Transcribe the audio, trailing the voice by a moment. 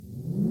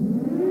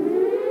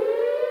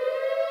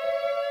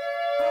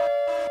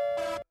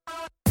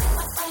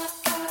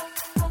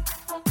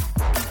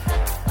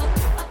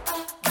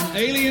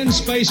alien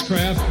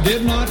spacecraft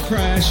did not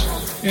crash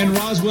in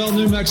Roswell,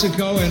 New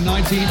Mexico in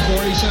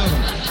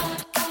 1947.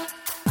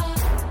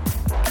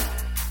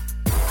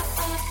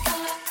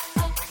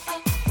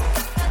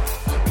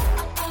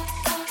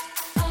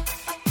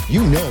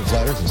 You know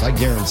flat earthers, I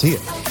guarantee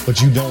it.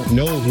 But you don't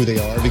know who they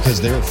are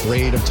because they're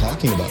afraid of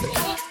talking about it.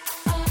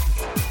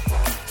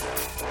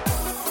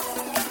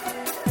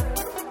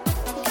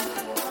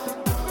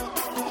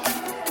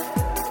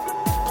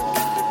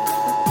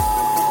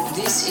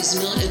 This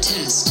is not a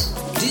test.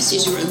 This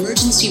is your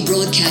emergency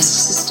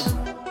broadcast system.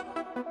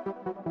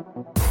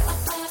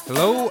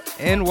 Hello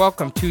and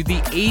welcome to the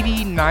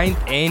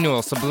 89th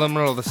annual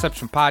Subliminal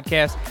Deception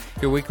Podcast,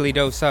 your weekly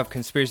dose of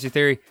conspiracy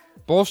theory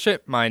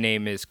bullshit. My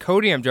name is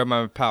Cody. I'm joined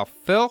by my pal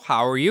Phil.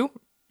 How are you?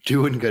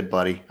 Doing good,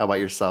 buddy. How about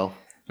yourself?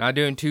 Not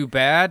doing too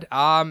bad.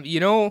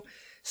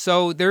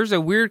 So there's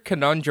a weird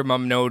conundrum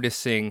I'm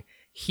noticing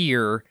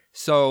here.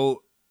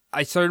 So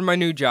I started my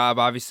new job.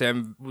 Obviously,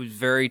 I was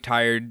very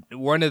tired.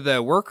 One of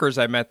the workers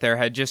I met there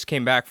had just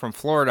came back from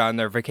Florida on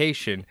their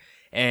vacation,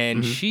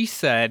 and she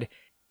said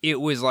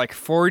it was like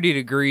 40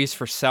 degrees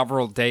for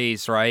several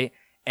days, right?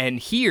 And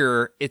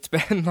here, it's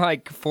been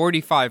like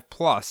 45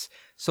 plus.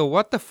 So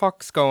what the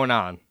fuck's going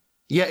on?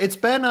 Yeah, it's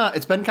been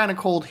kind of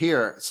cold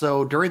here.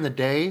 So during the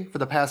day, for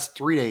the past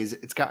 3 days,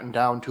 it's gotten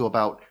down to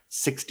about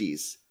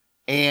 60s.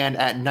 And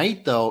at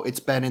night, though, it's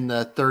been in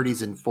the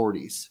 30s and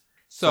 40s.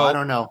 So I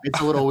don't know. It's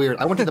a little weird.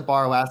 I went to the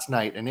bar last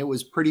night, and it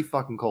was pretty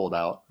fucking cold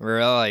out.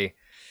 Really?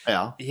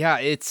 Yeah. Yeah,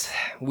 it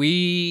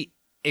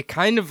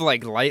kind of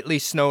like lightly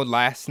snowed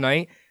last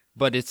night,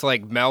 but it's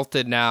like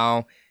melted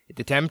now.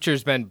 The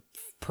temperature's been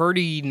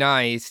pretty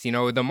nice. You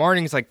know, the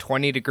morning's like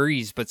 20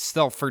 degrees, but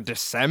still for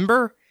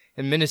December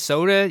in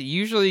Minnesota,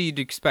 usually you'd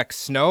expect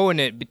snow and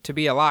it to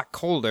be a lot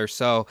colder.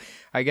 So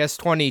I guess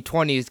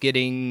 2020 is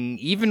getting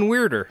even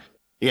weirder.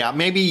 Yeah,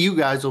 maybe you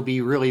guys will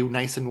be really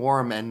nice and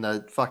warm and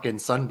the fucking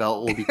Sun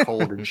Belt will be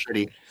cold and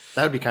shitty.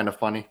 That would be kind of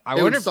funny.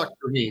 It would suck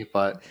for me,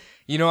 but...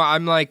 You know,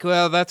 I'm like,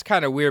 well, that's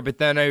kind of weird. But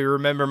then I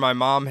remember my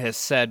mom has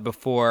said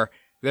before,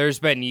 there's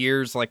been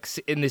years like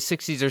in the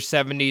 60s or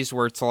 70s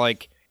where it's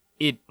like,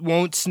 it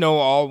won't snow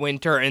all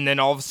winter, and then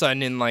all of a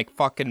sudden in like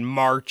fucking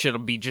March, it'll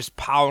be just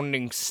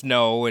pounding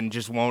snow and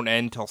just won't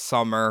end till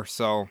summer.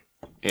 So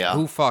yeah,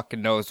 who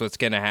fucking knows what's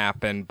going to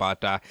happen?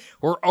 But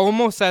we're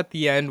almost at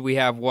the end. We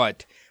have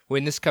what?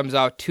 When this comes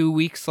out, 2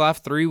 weeks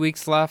left, 3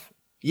 weeks left?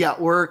 Yeah,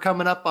 we're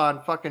coming up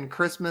on fucking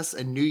Christmas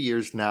and New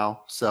Year's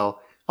now. So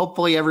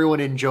hopefully everyone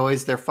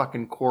enjoys their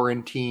fucking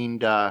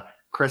quarantined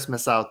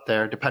Christmas out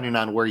there, depending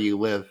on where you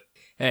live.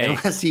 Hey.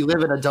 Unless you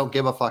live in a don't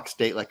give a fuck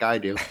state like I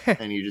do,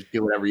 and you just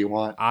do whatever you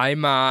want.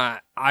 I'm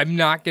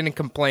not gonna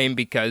complain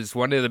because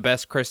one of the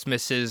best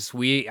Christmases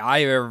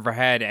I ever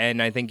had, and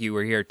I think you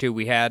were here too.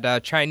 We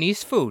had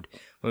Chinese food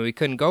when we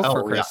couldn't go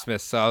for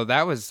Christmas, so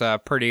that was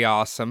pretty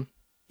awesome.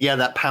 Yeah,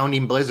 that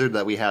pounding blizzard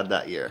that we had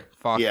that year.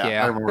 Fuck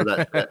yeah. I remember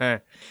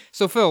that.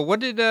 So Phil, what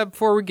did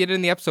before we get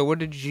in the episode, what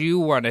did you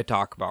want to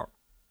talk about?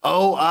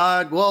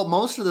 Oh, well,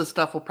 most of the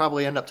stuff we'll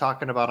probably end up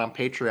talking about on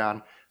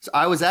Patreon. So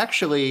I was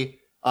actually.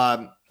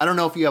 I don't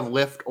know if you have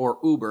Lyft or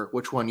Uber,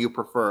 which one you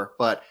prefer,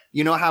 but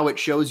you know how it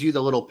shows you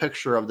the little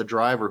picture of the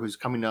driver who's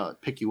coming to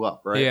pick you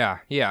up, right?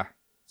 Yeah.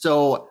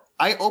 So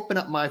I open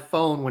up my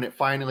phone when it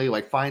finally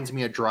like finds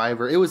me a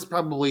driver. It was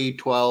probably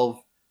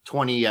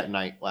 12:20 at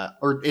night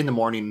or in the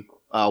morning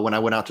when I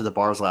went out to the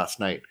bars last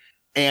night.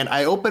 And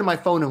I opened my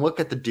phone and look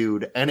at the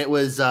dude, and it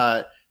was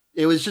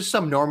just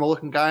some normal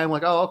looking guy. I'm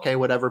like, oh, okay,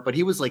 whatever. But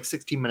he was like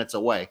 16 minutes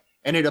away.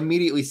 And it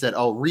immediately said,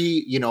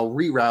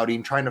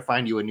 rerouting, trying to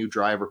find you a new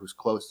driver who's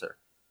closer.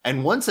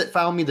 And once it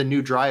found me the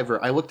new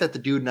driver, I looked at the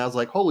dude and I was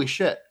like, holy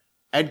shit,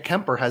 Ed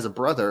Kemper has a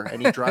brother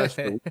and he drives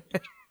for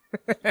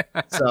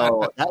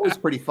So that was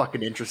pretty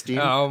fucking interesting.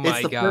 Oh my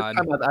God. It's the first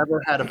time I've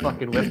ever had a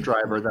fucking Lyft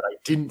driver that I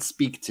didn't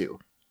speak to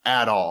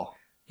at all.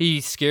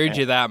 He scared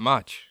you that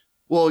much?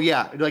 Well,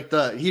 yeah, like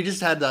he just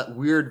had that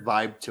weird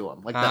vibe to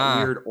him, like that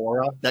weird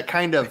aura, that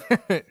kind of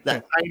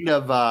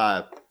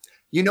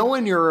you know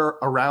when you're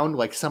around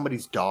like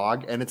somebody's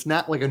dog and it's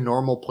not like a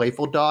normal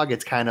playful dog,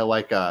 it's kind of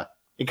like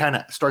it kind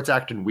of starts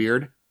acting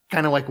weird,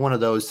 kind of like one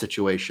of those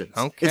situations.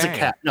 Okay. It's a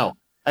cat. No,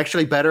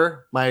 actually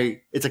better.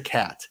 It's a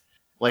cat,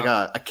 like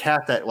a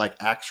cat that like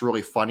acts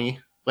really funny,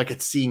 like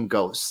it's seeing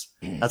ghosts.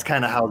 That's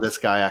kind of how this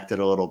guy acted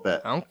a little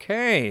bit.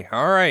 Okay.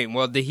 All right.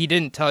 Well, he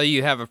didn't tell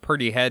you have a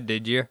pretty head,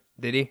 did you?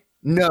 Did he?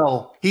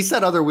 No, he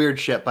said other weird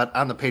shit, but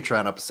on the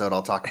Patreon episode,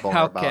 I'll talk more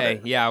about it.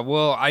 Okay, yeah,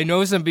 well, I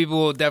know some people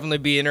will definitely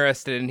be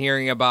interested in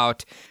hearing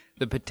about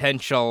the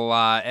potential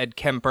Ed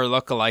Kemper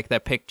lookalike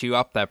that picked you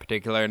up that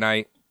particular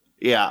night.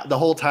 Yeah, the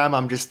whole time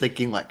I'm just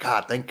thinking like,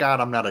 God, thank God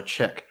I'm not a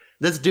chick.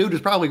 This dude is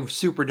probably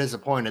super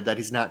disappointed that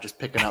he's not just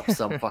picking up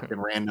some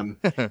fucking random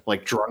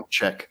like drunk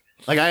chick.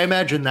 Like I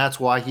imagine that's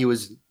why he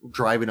was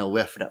driving a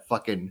Lyft at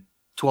fucking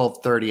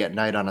 12:30 at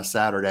night on a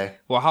Saturday.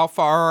 Well, how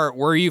far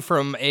were you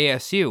from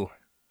ASU?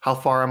 How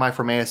far am I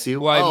from ASU?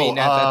 Well, I mean,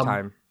 at that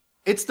time.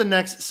 It's the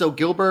next. So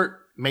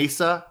Gilbert and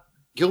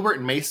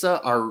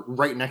Mesa are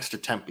right next to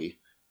Tempe.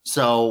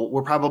 So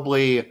we're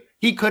probably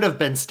he could have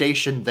been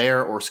stationed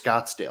there or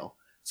Scottsdale.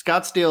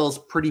 Scottsdale is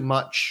pretty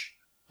much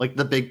like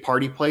the big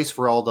party place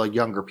for all the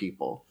younger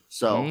people.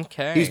 So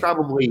he's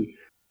probably,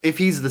 if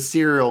he's the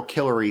serial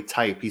killery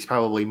type, he's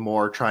probably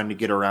more trying to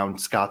get around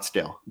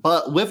Scottsdale.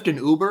 But Lyft and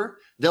Uber,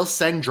 they'll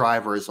send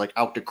drivers like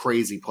out to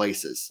crazy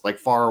places, like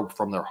far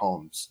from their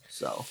homes.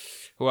 So,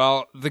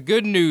 well, the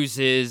good news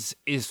is,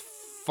 as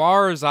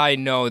far as I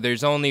know,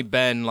 there's only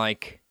been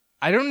like,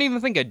 I don't even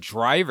think a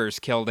driver's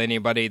killed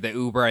anybody, the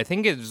Uber. I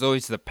think it was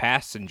always the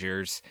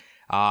passengers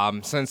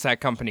since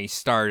that company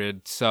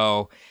started.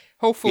 So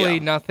hopefully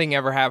nothing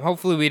ever happened.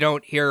 Hopefully we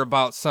don't hear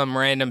about some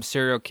random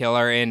serial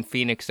killer in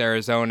Phoenix,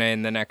 Arizona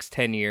in the next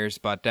 10 years.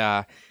 But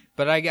I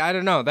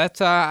don't know. That's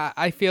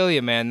I feel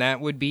you, man.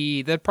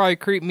 That'd probably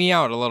creep me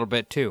out a little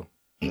bit too.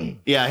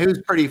 Yeah, he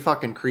was pretty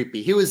fucking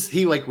creepy.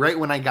 He like right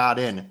when I got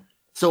in.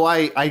 So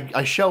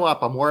I show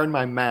up, I'm wearing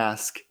my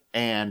mask,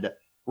 and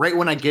right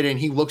when I get in,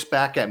 he looks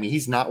back at me.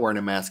 He's not wearing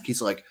a mask.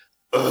 He's like,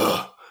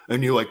 ugh.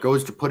 And he like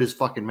goes to put his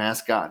fucking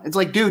mask on. It's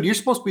like, dude, you're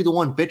supposed to be the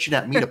one bitching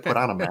at me to put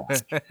on a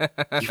mask.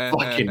 You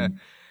fucking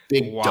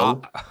big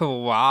dope.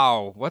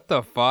 Wow. What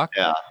the fuck?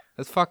 Yeah.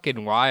 That's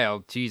fucking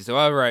wild. Jeez.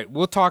 All right.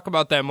 We'll talk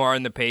about that more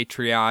on the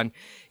Patreon.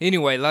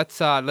 Anyway, let's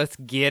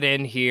get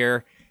in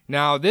here.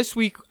 Now, this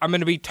week, I'm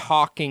going to be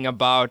talking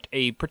about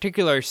a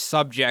particular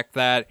subject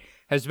that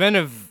has been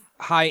of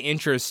high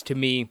interest to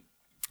me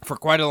for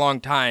quite a long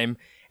time,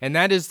 and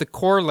that is the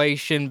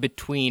correlation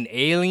between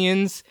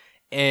aliens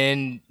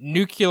and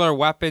nuclear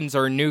weapons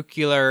or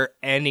nuclear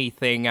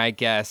anything, I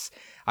guess.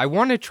 I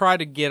want to try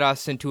to get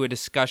us into a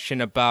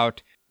discussion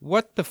about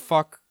what the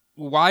fuck,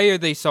 why are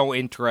they so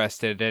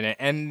interested in it?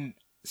 And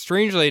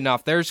strangely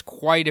enough, there's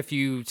quite a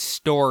few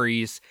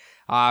stories,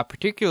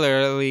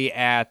 particularly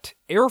at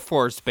Air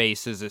Force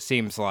bases, it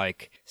seems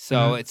like.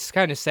 So it's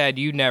kind of sad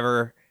you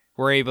never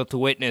were able to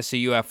witness a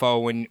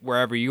UFO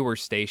wherever you were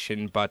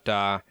stationed, but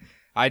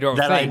I don't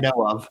think I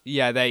know of.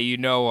 Yeah, that you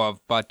know of.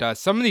 But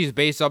some of these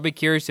bases, I'll be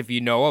curious if you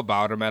know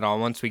about them at all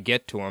once we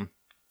get to them.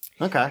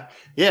 Okay.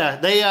 Yeah,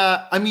 they,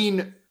 I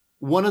mean,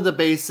 one of the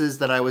bases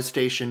that I was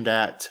stationed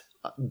at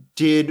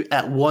did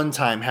at one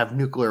time have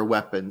nuclear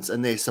weapons,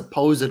 and they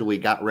supposedly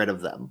got rid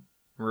of them.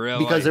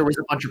 Really? Because there was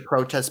a bunch of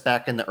protests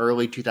back in the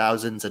early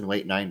 2000s and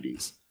late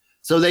 90s.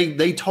 So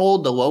they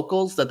told the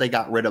locals that they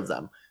got rid of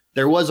them.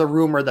 There was a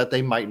rumor that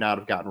they might not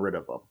have gotten rid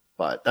of them,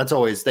 but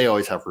they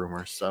always have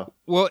rumors. So,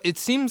 well, it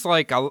seems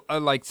like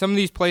some of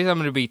these places I'm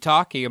going to be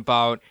talking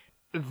about,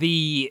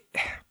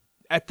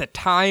 at the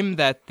time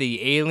that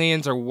the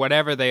aliens or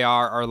whatever they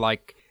are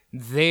like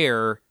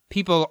there,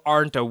 people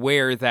aren't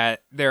aware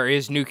that there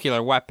is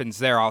nuclear weapons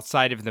there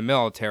outside of the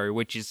military,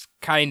 which is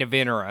kind of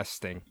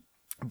interesting.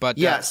 But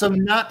yeah, so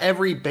not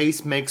every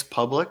base makes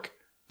public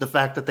the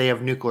fact that they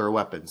have nuclear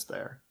weapons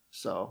there.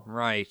 So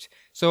right.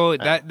 So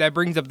that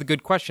brings up the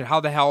good question.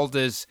 How the hell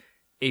does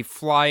a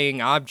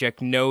flying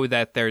object know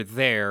that they're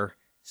there?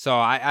 So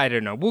I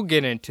don't know. We'll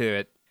get into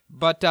it.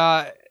 But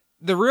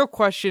the real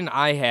question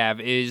I have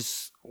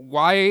is,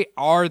 why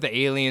are the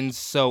aliens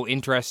so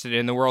interested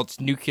in the world's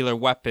nuclear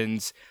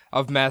weapons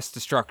of mass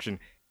destruction?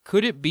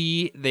 Could it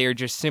be they are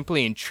just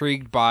simply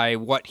intrigued by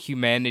what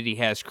humanity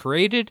has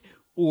created?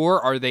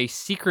 Or are they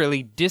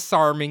secretly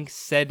disarming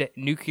said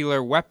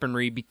nuclear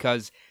weaponry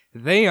because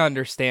they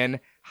understand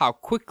how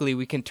quickly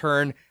we can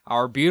turn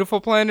our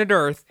beautiful planet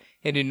Earth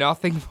into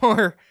nothing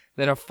more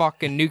than a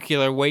fucking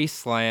nuclear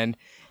wasteland?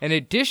 And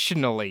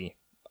additionally,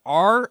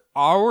 are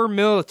our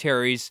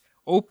militaries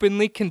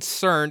openly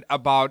concerned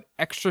about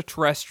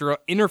extraterrestrial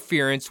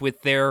interference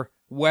with their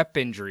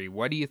weaponry?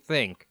 What do you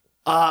think?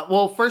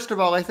 Well, first of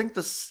all, I think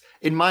this,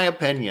 in my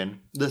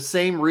opinion, the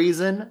same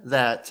reason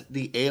that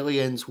the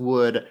aliens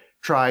would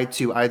try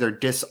to either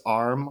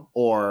disarm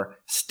or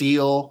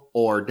steal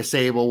or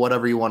disable,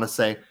 whatever you want to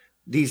say,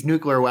 these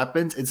nuclear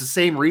weapons, it's the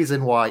same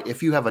reason why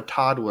if you have a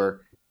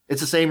toddler,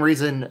 it's the same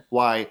reason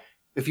why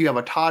if you have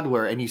a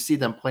toddler and you see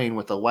them playing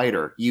with a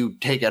lighter, you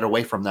take it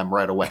away from them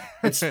right away.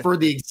 It's for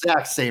the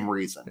exact same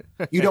reason.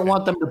 You don't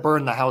want them to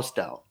burn the house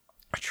down.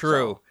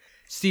 True. So.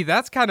 See,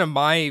 that's kind of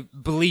my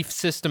belief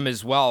system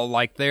as well.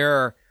 Like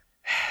they're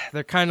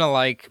kind of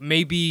like,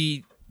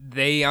 maybe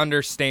they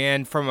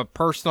understand from a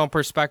personal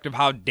perspective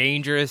how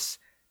dangerous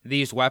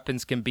these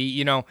weapons can be.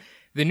 You know,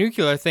 the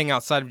nuclear thing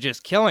outside of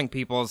just killing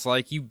people is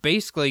like you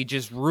basically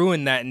just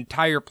ruin that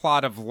entire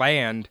plot of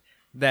land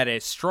that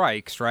it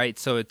strikes, right?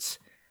 So it's,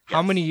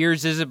 how many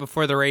years is it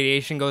before the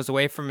radiation goes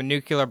away from a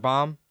nuclear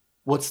bomb?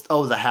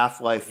 The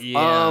half-life?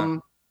 Yeah.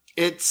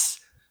 It's,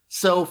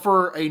 so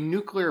for a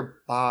nuclear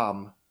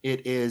bomb,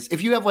 it is,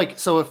 if you have like,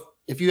 so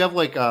if you have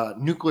like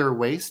nuclear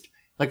waste,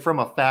 like from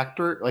a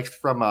factory, like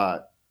from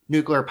a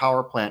nuclear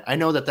power plant, I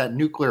know that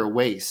nuclear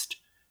waste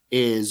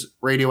is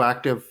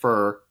radioactive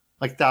for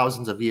like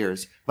thousands of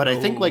years. But I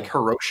think like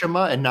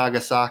Hiroshima and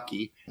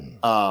Nagasaki,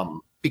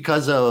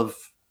 because of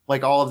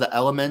like all of the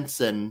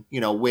elements and,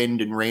 you know,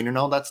 wind and rain and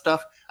all that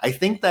stuff, I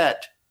think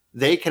that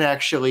they can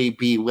actually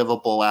be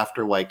livable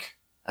after like,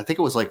 I think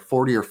it was like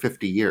 40 or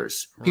 50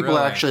 years. People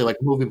are actually like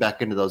moving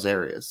back into those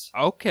areas.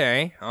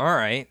 Okay. All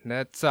right.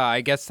 That's,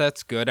 I guess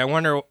that's good. I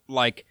wonder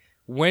like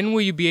When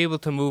will you be able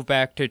to move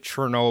back to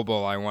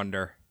Chernobyl, I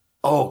wonder?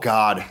 Oh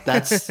God,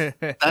 that's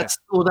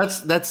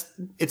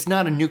it's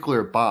not a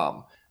nuclear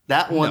bomb.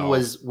 That one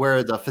was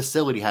where the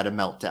facility had a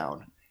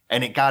meltdown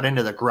and it got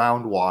into the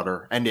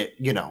groundwater and it,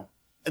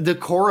 the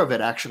core of it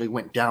actually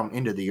went down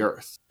into the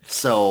earth.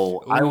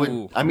 So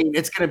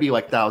it's going to be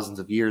like thousands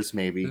of years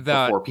maybe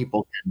before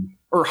people can,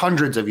 or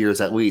hundreds of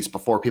years at least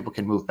before people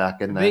can move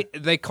back in there.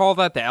 They call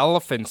that the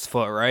elephant's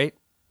foot, right?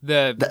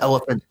 The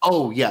elephant.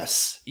 Oh,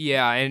 yes.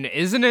 Yeah, and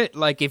isn't it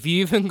like if you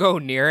even go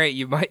near it,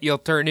 you'll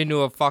turn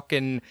into a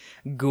fucking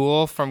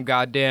ghoul from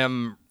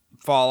goddamn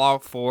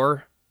Fallout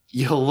 4?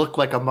 You'll look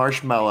like a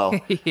marshmallow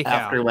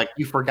after like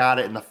you forgot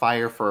it in the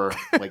fire for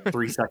like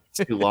 3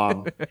 seconds too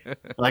long.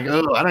 Like,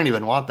 oh, I don't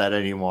even want that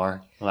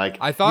anymore. Like,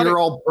 I thought you're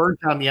all burnt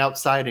on the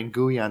outside and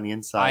gooey on the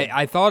inside.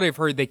 I thought I've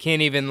heard they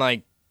can't even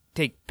like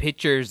take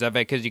pictures of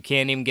it because you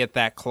can't even get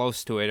that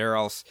close to it, or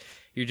else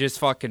you're just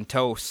fucking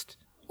toast.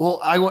 Well,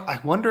 I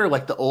wonder,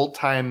 like, the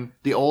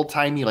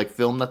old-timey, like,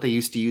 film that they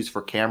used to use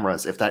for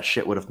cameras, if that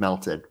shit would have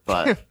melted,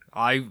 but...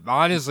 I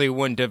honestly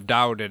wouldn't have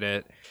doubted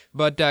it.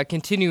 But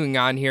continuing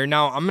on here,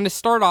 now I'm going to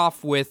start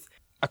off with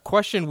a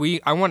question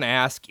I want to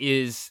ask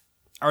is,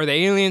 are the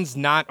aliens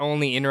not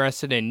only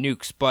interested in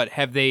nukes, but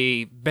have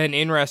they been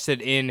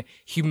interested in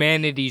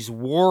humanity's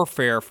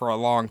warfare for a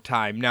long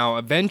time? Now,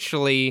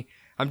 eventually,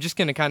 I'm just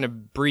going to kind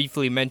of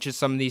briefly mention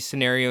some of these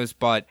scenarios,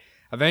 but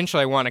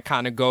eventually I want to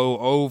kind of go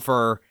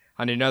over...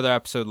 on another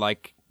episode,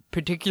 like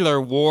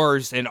particular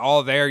wars and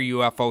all their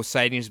UFO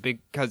sightings,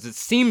 because it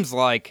seems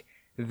like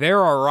they're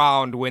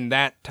around when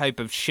that type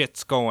of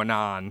shit's going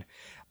on.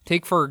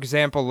 Take, for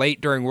example,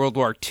 late during World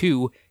War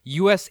II,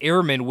 U.S.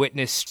 airmen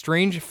witnessed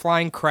strange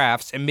flying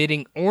crafts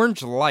emitting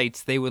orange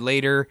lights they would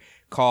later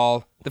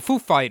call the Foo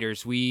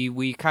Fighters.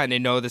 We kind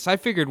of know this. I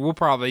figured we'll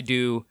probably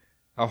do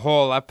a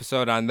whole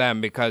episode on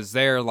them because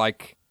they're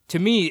like, to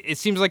me, it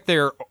seems like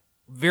they're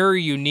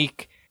very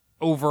unique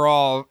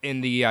overall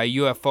in the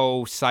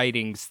UFO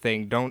sightings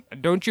thing.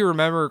 Don't you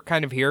remember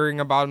kind of hearing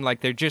about them?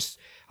 Like, they're just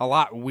a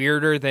lot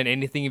weirder than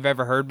anything you've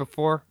ever heard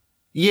before.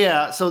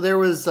 Yeah, so there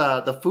was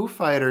the Foo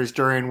Fighters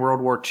during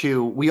World War II.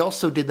 We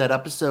also did that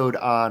episode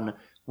on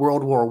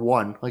World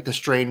War I, like the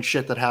strange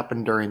shit that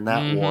happened during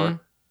that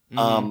war.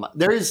 Mm-hmm.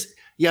 There's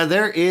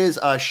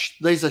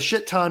a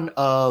shit ton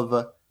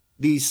of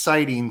these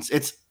sightings.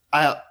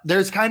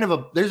 There's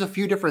a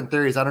few different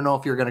theories. I don't know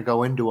if you're going to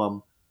go into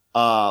them.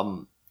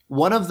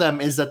 One of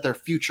them is that they're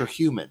future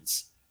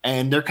humans,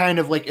 and they're kind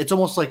of like, it's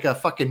almost like a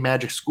fucking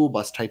Magic School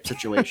Bus type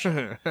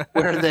situation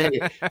where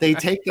they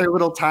take their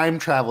little time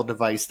travel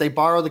device. They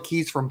borrow the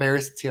keys from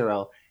Barry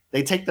Soetoro.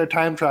 They take their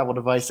time travel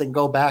device and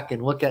go back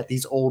and look at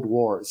these old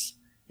wars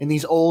and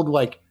these old,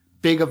 like,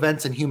 big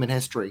events in human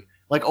history.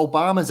 Like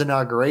Obama's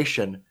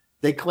inauguration,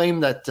 they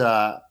claim that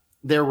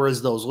there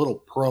was those little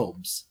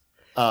probes.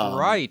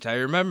 Right, I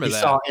remember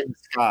that. Saw in the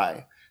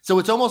sky. So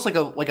it's almost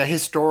like a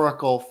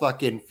historical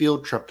fucking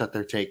field trip that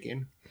they're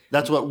taking.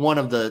 That's what one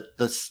of the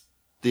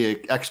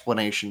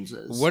explanations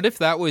is. What if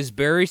that was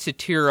Barry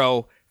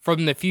Soetoro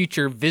from the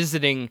future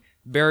visiting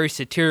Barry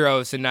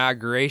Soetoro's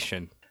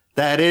inauguration?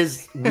 That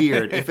is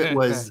weird. If it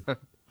was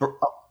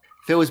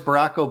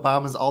Barack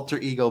Obama's alter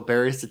ego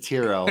Barry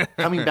Soetoro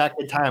coming back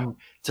in time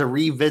to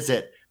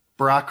revisit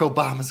Barack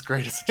Obama's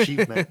greatest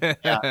achievement.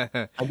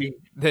 Yeah. I mean,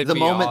 the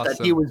moment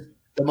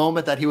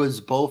that he was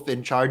both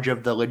in charge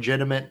of the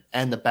legitimate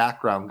and the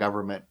background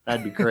government.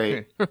 That'd be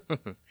great.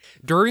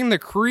 During the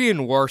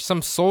Korean War,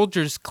 some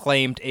soldiers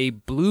claimed a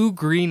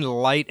blue-green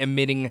light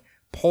emitting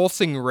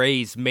pulsing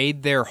rays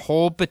made their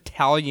whole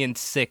battalion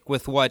sick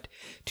with what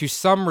to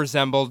some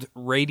resembled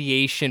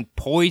radiation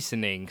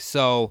poisoning.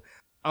 So,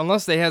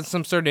 unless they had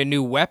some sort of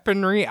new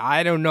weaponry,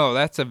 I don't know.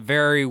 That's a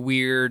very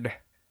weird...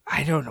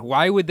 I don't know.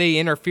 Why would they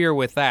interfere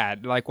with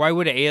that? Like, why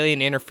would an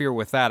alien interfere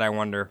with that, I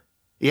wonder?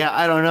 Yeah,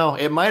 I don't know.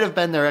 It might have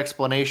been their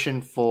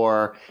explanation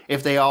for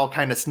if they all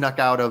kind of snuck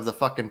out of the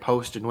fucking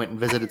post and went and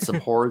visited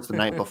some hordes the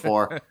night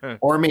before.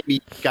 Or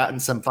maybe gotten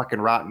some fucking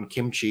rotten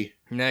kimchi.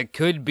 That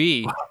could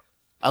be.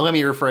 Let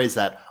me rephrase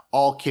that.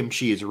 All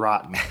kimchi is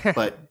rotten,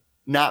 but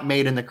not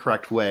made in the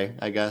correct way,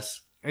 I guess.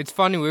 It's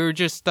funny.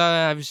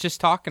 I was just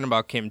talking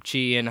about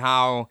kimchi and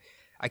how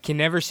I can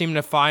never seem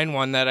to find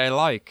one that I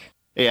like.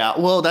 Yeah,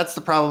 well, that's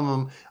the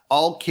problem.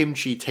 All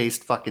kimchi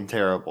tastes fucking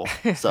terrible.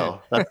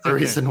 So that's the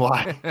reason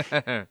why.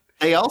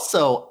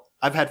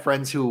 I've had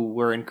friends who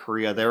were in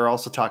Korea. They were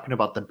also talking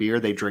about the beer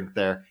they drink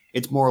there.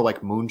 It's more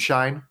like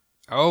moonshine.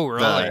 Oh,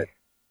 really?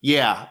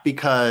 Yeah,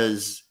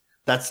 because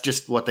that's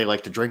just what they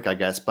like to drink, I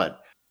guess.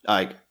 But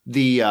like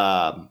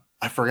I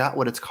forgot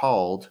what it's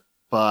called,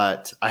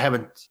 but I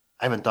haven't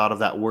thought of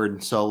that word in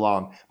so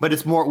long. But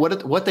it's more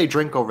what they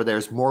drink over there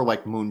is more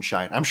like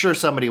moonshine. I'm sure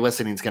somebody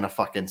listening is gonna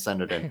fucking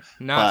send it in.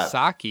 Not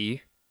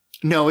sake.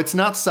 No, it's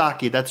not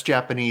sake. That's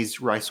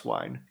Japanese rice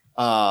wine.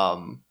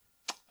 I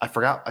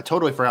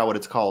totally forgot what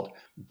it's called.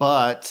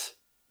 But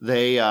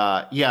they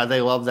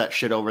love that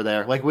shit over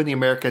there. Like when the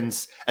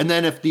Americans, and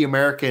then if the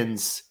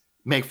Americans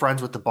make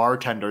friends with the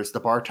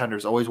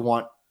bartenders always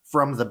want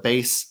from the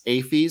base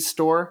AFES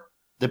store.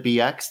 the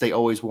BX, they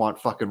always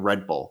want fucking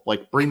Red Bull.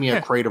 Like, bring me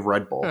a crate of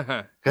Red Bull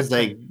because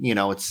they,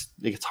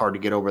 it's hard to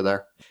get over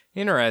there.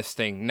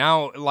 Interesting.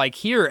 Now, like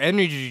here,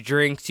 energy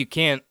drinks, you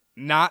can't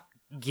not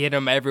get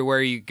them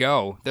everywhere you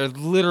go. They're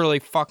literally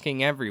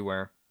fucking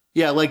everywhere.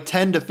 Yeah, like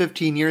 10 to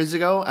 15 years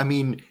ago, I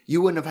mean,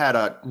 you wouldn't have had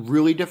a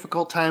really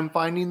difficult time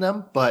finding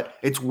them, but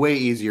it's way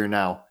easier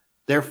now.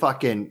 They're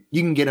fucking,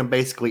 you can get them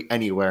basically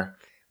anywhere.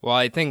 Well,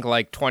 I think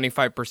like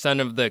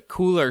 25% of the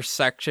cooler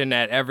section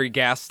at every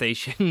gas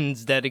station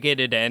is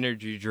dedicated to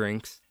energy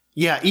drinks.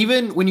 Yeah,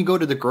 even when you go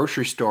to the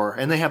grocery store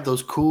and they have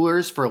those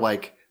coolers for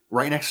like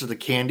right next to the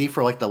candy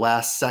for like the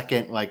last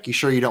second, like you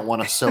sure you don't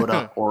want a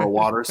soda or a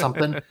water or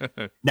something.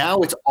 Now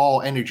it's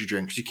all energy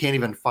drinks. You can't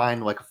even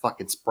find like a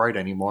fucking Sprite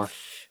anymore.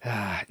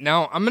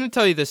 Now, I'm going to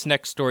tell you this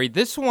next story.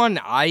 This one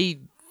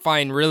I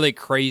find really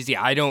crazy.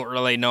 I don't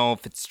really know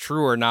if it's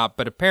true or not,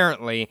 but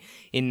apparently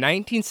in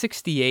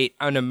 1968,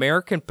 an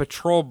American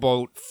patrol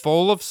boat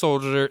full of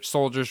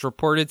soldiers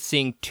reported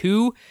seeing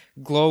two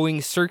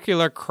glowing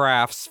circular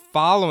crafts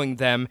following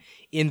them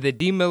in the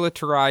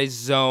demilitarized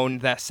zone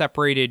that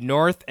separated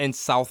North and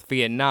South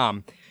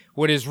Vietnam.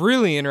 What is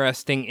really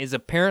interesting is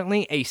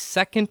apparently a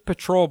second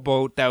patrol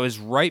boat that was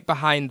right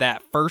behind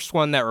that first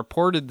one that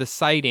reported the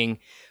sighting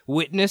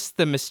witnessed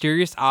the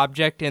mysterious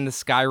object in the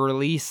sky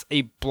release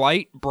a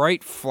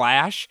bright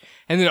flash,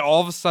 and then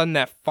all of a sudden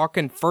that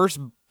fucking first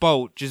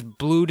boat just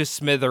blew to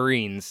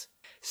smithereens.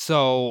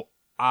 So,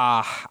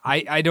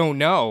 I don't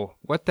know.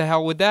 What the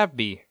hell would that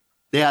be?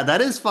 Yeah, that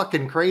is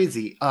fucking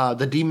crazy.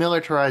 The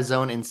demilitarized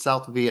zone in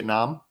South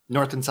Vietnam,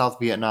 North and South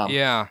Vietnam.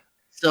 Yeah.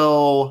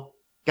 So,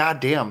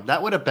 goddamn,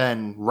 that would have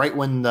been right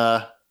when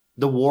the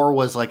war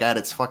was like at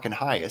its fucking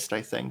highest,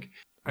 I think.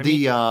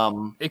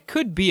 It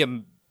could be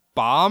a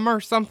bomb or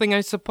something,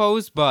 I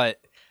suppose, but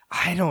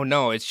I don't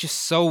know. It's just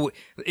so,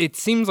 it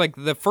seems like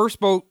the first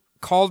boat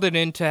called it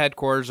into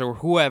headquarters or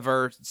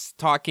whoever's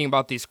talking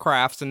about these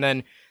crafts, and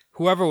then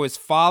whoever was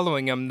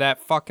following them, that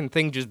fucking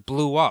thing just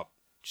blew up.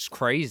 Just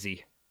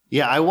crazy.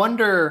 Yeah, I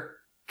wonder,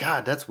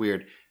 God, that's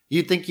weird.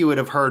 You'd think you would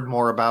have heard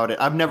more about it.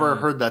 I've never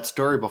heard that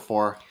story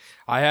before.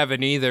 I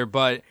haven't either,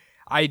 but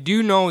I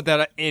do know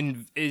that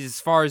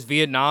as far as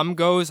Vietnam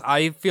goes,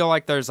 I feel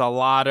like there's a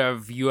lot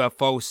of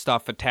UFO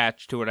stuff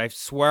attached to it. I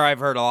swear I've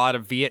heard a lot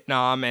of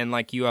Vietnam and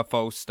like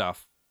UFO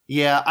stuff.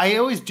 Yeah, I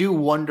always do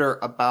wonder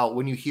about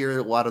when you hear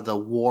a lot of the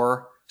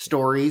war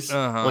stories,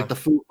 like the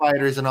Foo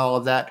Fighters and all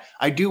of that.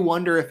 I do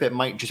wonder if it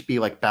might just be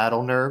like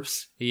battle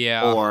nerves.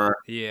 Yeah. Or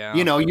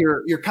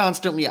you're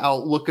constantly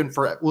out looking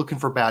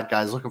for bad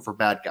guys.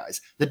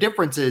 The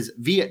difference is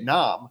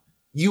Vietnam,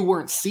 you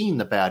weren't seeing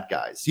the bad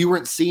guys. You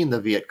weren't seeing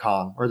the Viet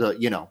Cong or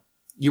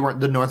you weren't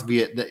the North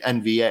Viet, the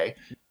NVA,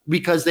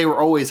 because they were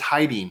always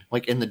hiding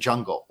like in the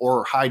jungle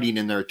or hiding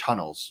in their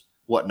tunnels,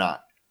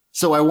 whatnot.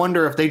 So I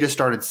wonder if they just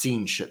started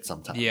seeing shit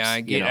sometimes. Yeah,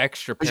 I get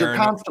extra paranoid. Because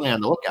you're constantly on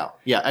the lookout.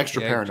 Yeah,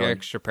 extra paranoid.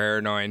 Extra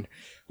paranoid.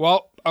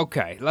 Well,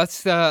 okay,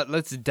 let's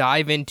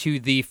dive into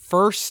the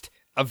first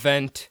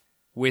event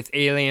with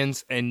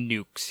aliens and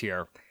nukes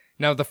here.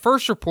 Now, the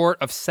first report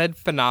of said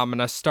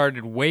phenomena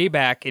started way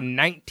back in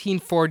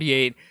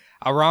 1948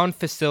 around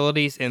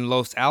facilities in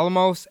Los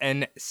Alamos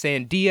and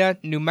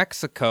Sandia, New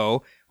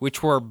Mexico,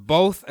 which were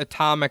both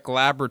atomic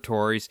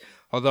laboratories,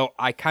 although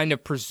I kind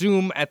of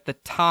presume at the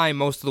time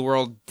most of the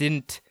world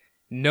didn't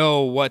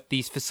know what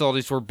these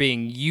facilities were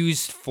being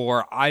used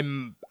for.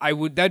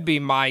 That'd be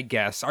my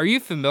guess. Are you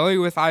familiar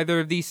with either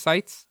of these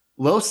sites?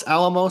 Los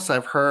Alamos,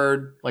 I've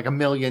heard like a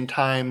million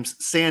times.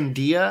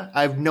 Sandia,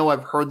 I've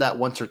heard that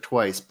once or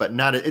twice, but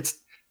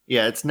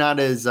it's not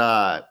as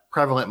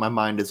prevalent in my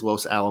mind as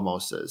Los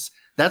Alamos is.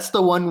 That's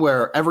the one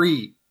where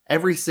every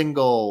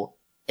single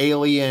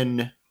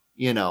alien,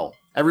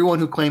 everyone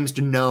who claims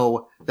to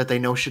know that they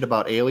know shit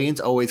about aliens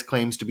always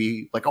claims to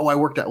be like, oh, I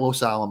worked at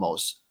Los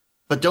Alamos,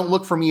 but don't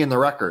look for me in the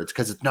records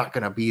because it's not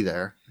going to be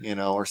there,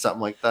 or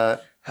something like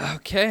that.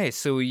 Okay,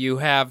 so you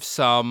have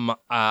some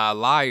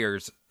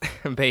liars,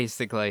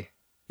 basically.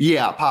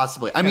 Yeah,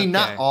 possibly. I mean,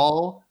 not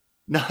all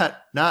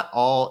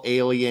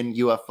alien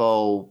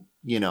UFO,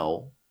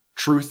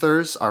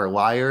 truthers are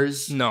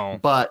liars. No,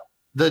 but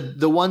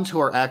the ones who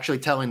are actually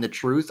telling the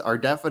truth are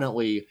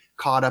definitely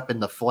caught up in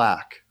the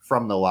flack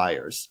from the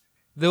liars.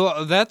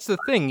 Though that's the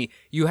thing.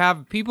 You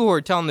have people who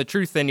are telling the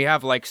truth, and you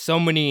have like so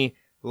many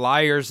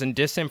liars and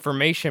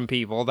disinformation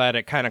people that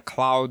it kind of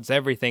clouds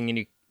everything, and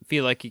you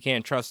feel like you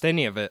can't trust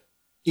any of it.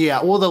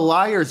 Yeah, well, the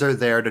liars are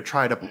there to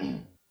try to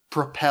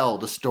propel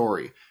the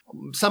story.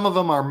 Some of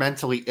them are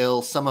mentally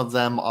ill. Some of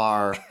them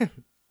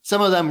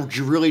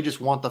really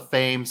just want the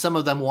fame. Some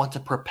of them want to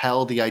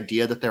propel the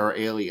idea that there are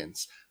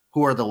aliens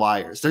who are the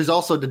liars. There's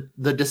also the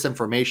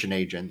disinformation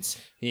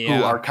agents who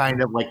are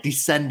kind of like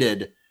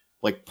descended,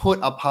 like put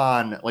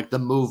upon like the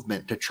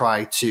movement to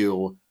try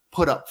to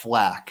put up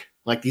flack.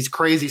 Like these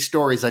crazy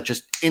stories that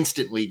just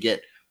instantly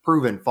get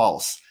proven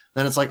false.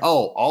 Then it's like,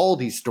 oh, all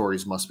these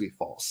stories must be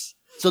false.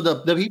 So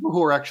the people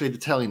who are actually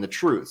telling the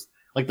truth,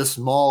 like the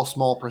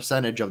small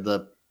percentage of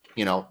the,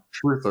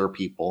 truther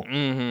people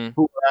who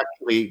are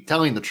actually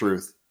telling the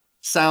truth,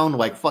 sound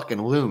like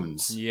fucking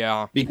loons.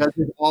 Yeah. Because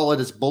there's all of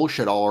this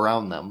bullshit all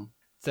around them.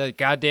 It's a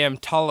goddamn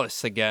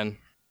Tullus again.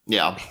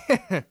 Yeah.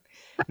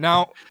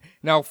 Now,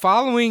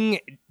 following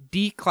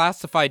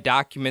declassified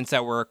documents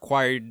that were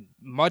acquired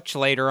much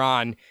later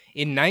on,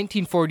 in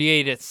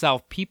 1948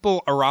 itself,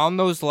 people around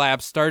those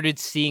labs started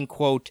seeing,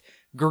 quote,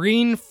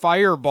 green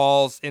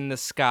fireballs in the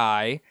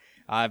sky.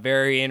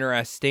 Very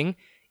interesting.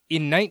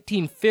 In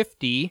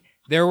 1950,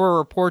 there were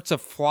reports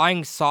of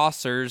flying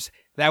saucers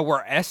that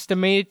were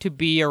estimated to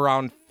be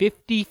around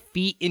 50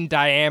 feet in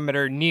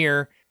diameter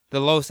near the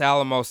Los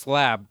Alamos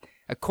lab.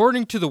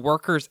 According to the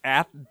workers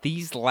at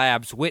these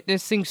labs,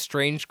 witnessing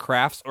strange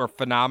crafts or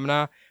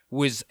phenomena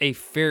was a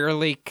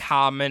fairly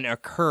common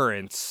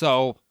occurrence.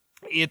 So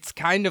it's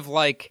kind of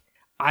like,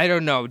 I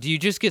don't know, do you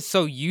just get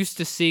so used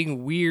to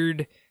seeing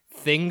weird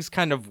things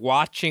kind of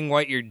watching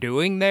what you're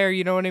doing there?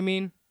 You know what I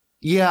mean?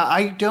 Yeah,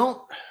 I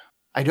don't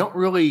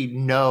really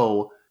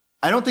know.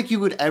 I don't think you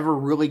would ever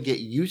really get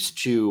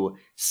used to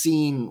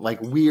seeing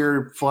like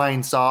weird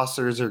flying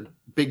saucers or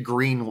big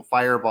green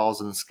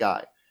fireballs in the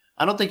sky.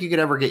 I don't think you could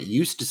ever get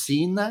used to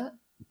seeing that.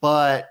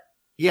 But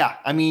yeah,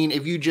 I mean,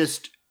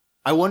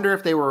 I wonder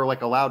if they were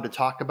like allowed to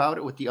talk about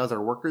it with the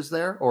other workers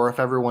there, or if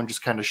everyone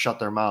just kind of shut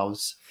their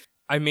mouths.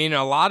 I mean,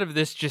 a lot of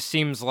this just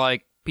seems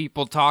like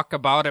people talk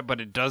about it,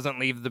 but it doesn't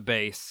leave the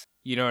base.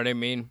 You know what I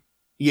mean?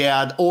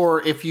 Yeah,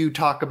 or if you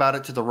talk about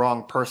it to the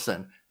wrong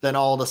person, then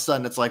all of a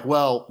sudden it's like,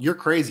 well, you're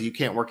crazy. You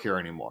can't work here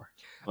anymore.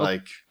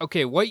 Like,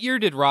 okay, what year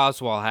did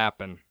Roswell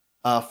happen?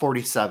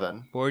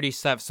 47.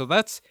 47. So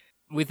that's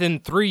within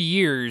 3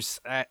 years.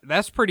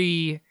 That's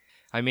pretty.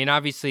 I mean,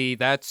 obviously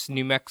that's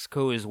New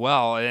Mexico as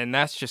well, and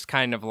that's just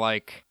kind of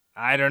like,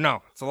 I don't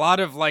know. It's a lot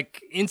of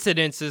like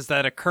incidences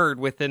that occurred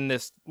within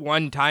this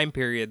one time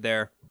period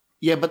there.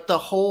 Yeah, but the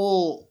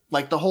whole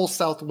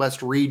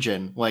Southwest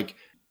region, like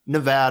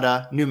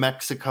Nevada, New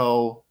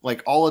Mexico,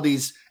 like all of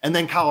these, and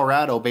then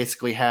Colorado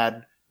basically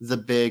had the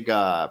big,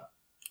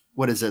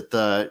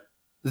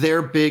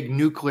 their big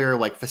nuclear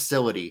like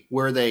facility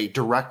where they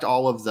direct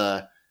all of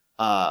the,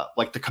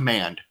 like the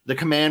command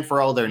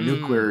for all their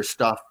nuclear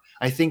stuff,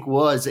 I think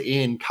was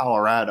in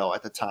Colorado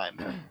at the time.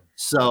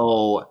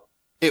 So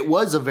it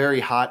was a very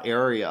hot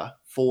area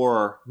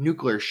for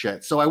nuclear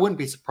shit. So I wouldn't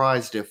be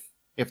surprised if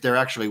there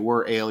actually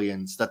were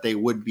aliens that they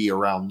would be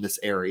around this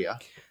area.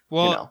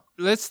 Well,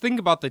 let's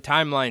think about the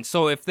timeline.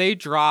 So if they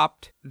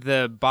dropped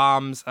the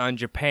bombs on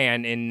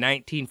Japan in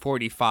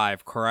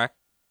 1945, correct?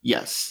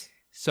 Yes.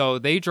 So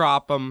they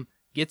drop them,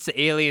 gets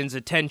the aliens'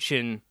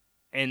 attention,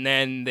 and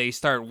then they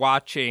start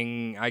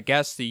watching, I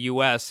guess, the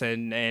U.S.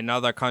 and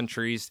other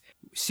countries,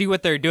 see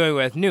what they're doing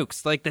with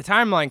nukes. Like, the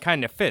timeline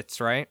kind of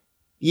fits, right?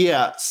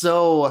 Yeah,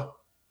 so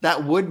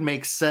that would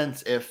make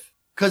sense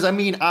because, I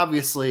mean,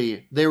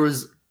 obviously,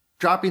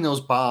 dropping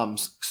those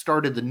bombs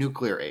started the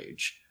nuclear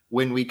age,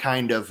 when we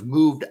kind of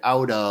moved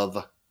out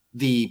of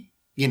the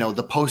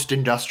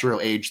post-industrial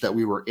age that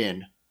we were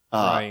in.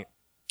 Right.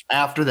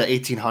 After the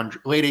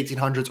late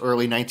 1800s,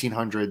 early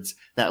 1900s,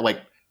 that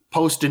like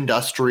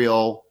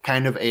post-industrial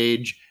kind of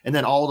age. And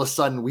then all of a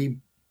sudden we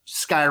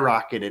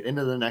skyrocketed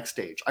into the next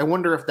stage. I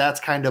wonder if that's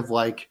kind of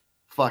like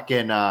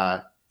fucking,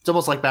 it's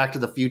almost like Back to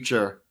the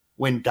Future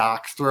when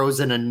Doc throws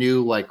in a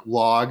new like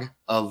log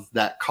of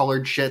that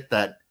colored shit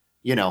that,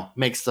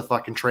 makes the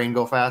fucking train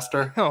go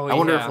faster. Oh, I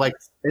wonder yeah.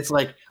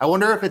 I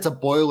wonder if it's a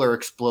boiler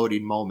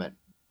exploding moment,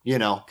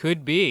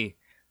 Could be.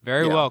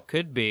 Very well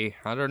could be.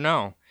 I don't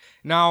know.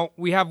 Now,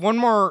 we have one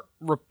more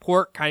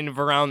report kind of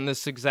around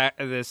this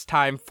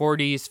time,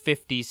 40s,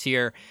 50s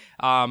here.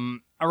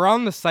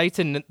 Around the sites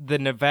in the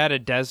Nevada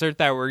desert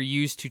that were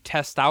used to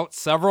test out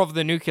several of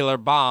the nuclear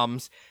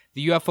bombs,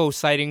 the UFO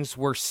sightings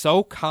were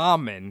so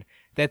common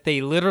that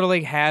they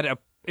literally had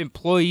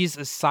employees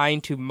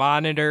assigned to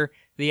monitor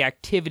the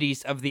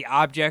activities of the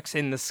objects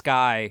in the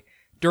sky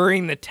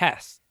during the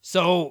test.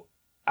 So,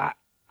 I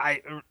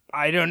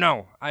don't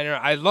know.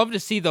 I'd love to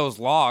see those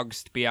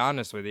logs, to be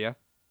honest with you.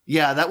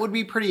 Yeah, that would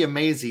be pretty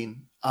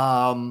amazing.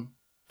 I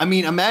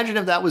mean, imagine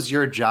if that was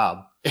your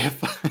job.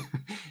 If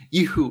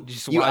you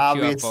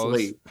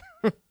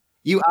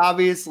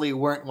obviously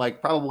weren't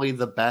like probably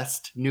the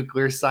best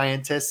nuclear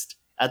scientist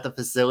at the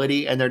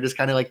facility, and they're just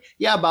kind of like,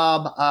 yeah,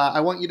 Bob,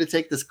 I want you to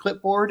take this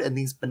clipboard and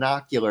these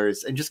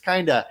binoculars and just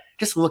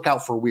look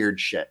out for weird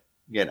shit.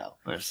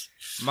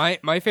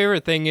 My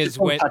favorite thing is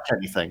when touch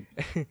anything.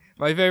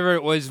 My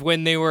favorite was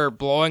when they were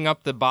blowing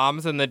up the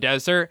bombs in the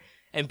desert,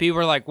 and people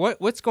were like,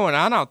 "What's going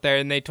on out there?"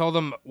 And they told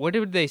them, what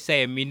did they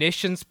say? A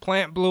munitions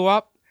plant blew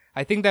up.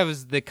 I think that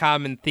was the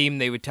common theme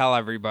they would tell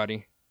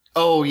everybody.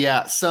 Oh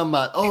yeah,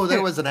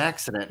 there was an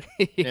accident.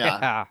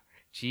 Yeah.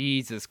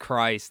 Jesus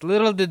Christ!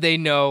 Little did they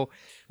know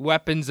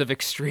weapons of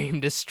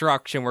extreme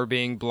destruction were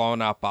being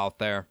blown up out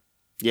there.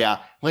 Yeah,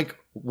 like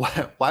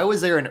why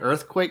was there an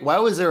earthquake? Why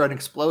was there an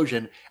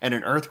explosion and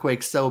an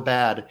earthquake so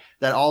bad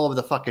that all of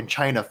the fucking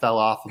china fell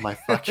off of my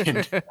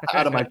fucking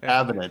out of my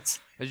cabinets?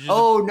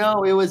 Oh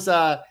no, it was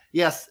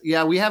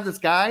we have this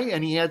guy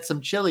and he had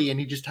some chili and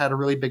he just had a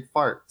really big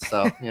fart.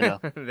 So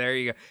there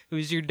you go.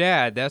 Who's your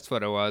dad? That's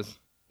what it was.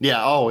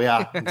 Yeah. Oh,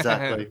 yeah.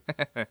 Exactly.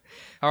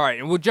 All right,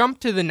 and we'll jump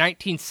to the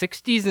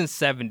 1960s and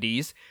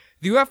 70s.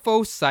 The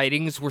UFO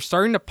sightings were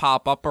starting to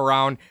pop up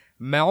around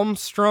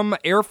Malmstrom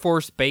Air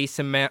Force Base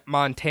in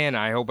Montana.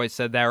 I hope I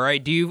said that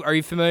right. Are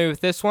you familiar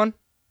with this one?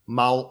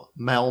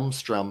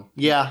 Malmstrom.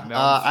 Yeah,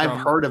 Malmstrom. I've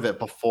heard of it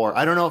before.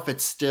 I don't know if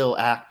it's still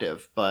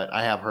active, but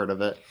I have heard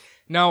of it.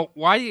 Now,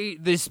 why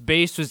this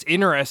base was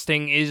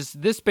interesting is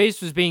this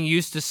base was being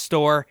used to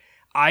store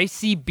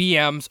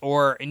ICBMs,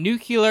 or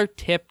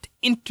nuclear-tipped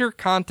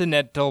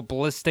intercontinental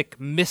ballistic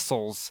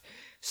missiles.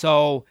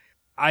 So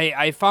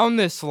I found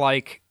this,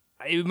 like,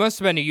 it must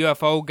have been a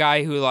UFO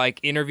guy who, like,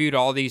 interviewed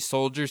all these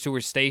soldiers who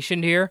were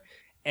stationed here,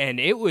 and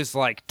it was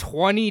like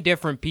 20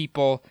 different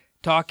people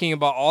talking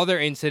about all their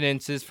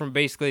incidences from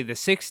basically the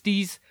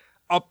 60s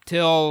up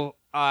till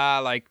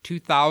like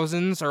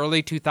 2000s,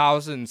 early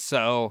 2000s.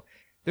 So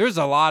there's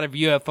a lot of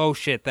UFO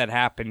shit that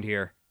happened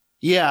here.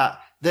 Yeah,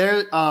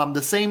 they're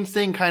the same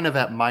thing kind of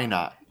at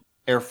Minot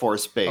Air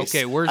Force Base.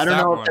 Okay, where's I don't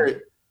that know one? if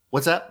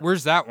what's that?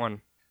 Where's that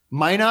one?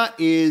 Minot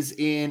is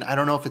in, I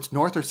don't know if it's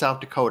North or South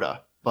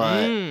Dakota,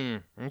 but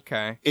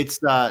okay. it's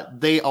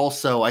they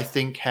also, I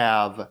think,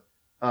 have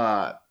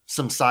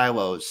some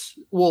silos.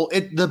 Well,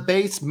 the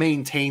base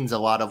maintains a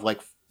lot of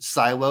like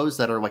silos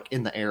that are like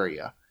in the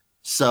area.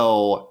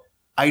 So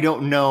I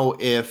don't know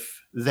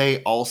if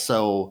they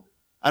also,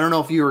 I don't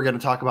know if you were going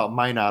to talk about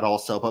Minot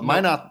also, but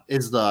Minot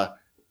is the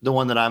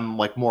one that I'm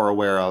like more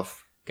aware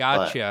of.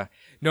 Gotcha.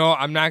 No,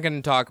 I'm not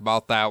going to talk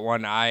about that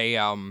one. I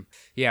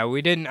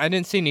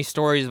didn't see any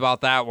stories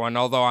about that one,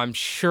 although I'm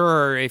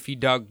sure if you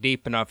dug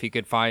deep enough, you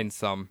could find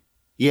some.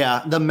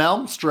 Yeah, the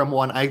Malmstrom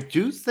one, I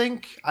do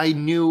think I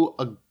knew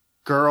a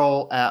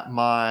girl at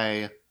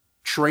my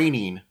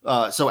training.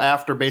 So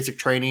after basic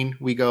training,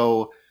 we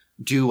go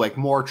do like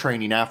more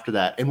training after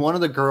that. And one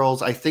of the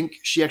girls, I think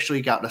she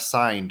actually got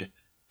assigned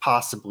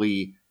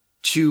possibly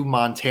to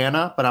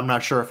Montana, but I'm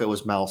not sure if it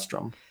was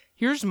Maelstrom.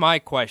 Here's my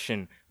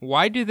question.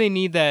 Why do they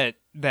need that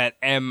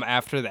M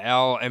after the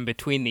L and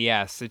between the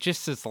S?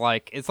 It's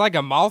like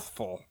a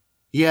mouthful.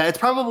 Yeah, it's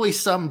probably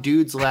some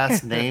dude's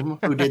last name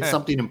who did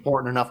something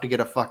important enough to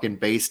get a fucking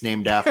base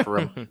named after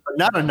him. But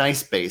not a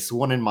nice base,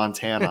 one in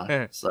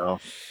Montana. So,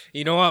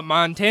 you know what?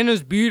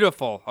 Montana's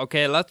beautiful.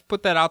 Okay, let's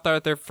put that out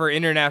there for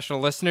international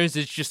listeners.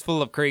 It's just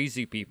full of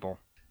crazy people.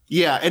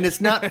 Yeah, and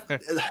it's not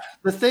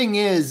the thing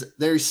is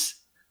there's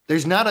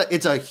not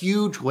it's a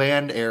huge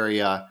land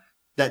area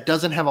that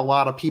doesn't have a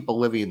lot of people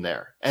living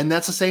there. And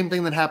that's the same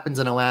thing that happens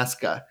in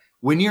Alaska.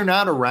 When you're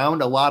not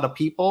around a lot of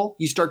people,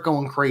 you start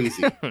going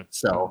crazy.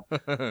 So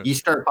you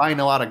start buying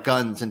a lot of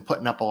guns and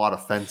putting up a lot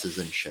of fences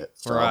and shit.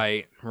 So.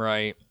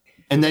 Right.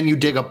 And then you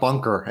dig a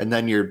bunker, and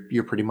then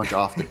you're pretty much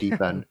off the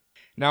deep end.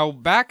 Now,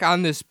 back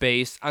on this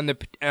base, on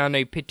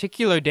a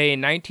particular day in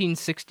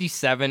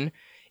 1967,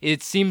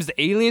 it seems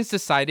the aliens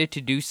decided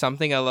to do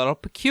something a little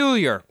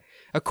peculiar.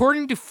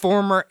 According to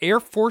former Air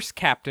Force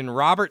Captain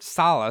Robert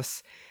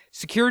Salas,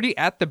 security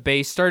at the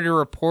base started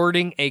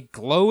reporting a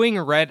glowing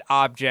red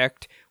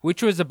object,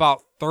 which was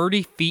about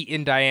 30 feet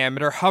in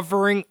diameter,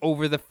 hovering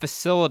over the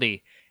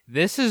facility.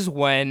 This is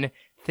when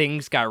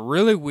things got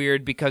really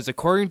weird because,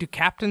 according to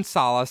Captain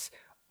Salas,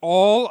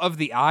 all of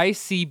the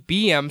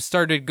ICBMs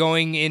started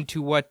going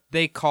into what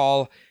they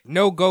call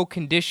no-go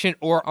condition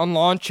or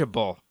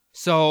unlaunchable.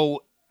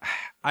 So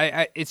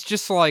it's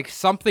just like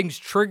something's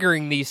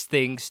triggering these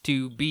things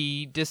to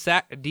be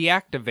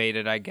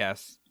deactivated, I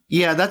guess.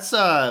 Yeah, that's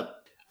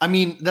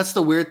that's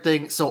the weird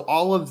thing. So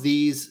all of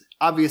these,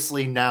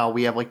 obviously now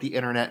we have like the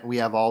internet and we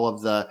have all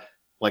of the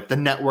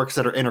networks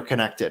that are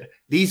interconnected.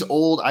 These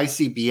old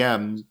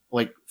ICBM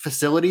like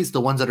facilities,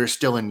 the ones that are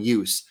still in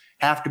use,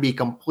 have to be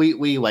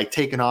completely like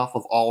taken off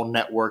of all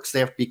networks. They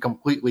have to be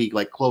completely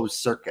like closed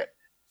circuit.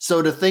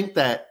 So to think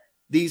that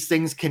these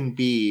things can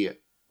be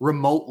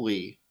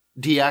remotely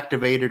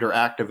deactivated or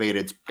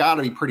activated, it's got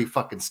to be pretty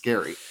fucking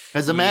scary.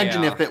 Because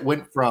imagine if it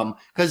went from,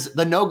 because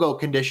the no-go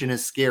condition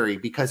is scary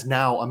because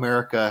now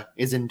America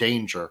is in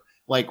danger.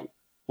 Like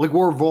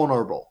we're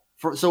vulnerable.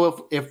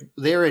 So if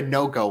they're in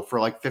no-go for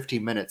like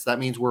 15 minutes, that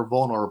means we're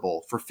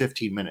vulnerable for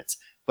 15 minutes.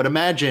 But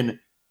imagine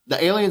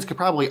the aliens could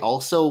probably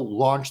also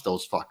launch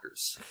those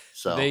fuckers.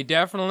 So they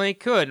definitely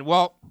could.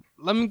 Well,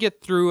 let me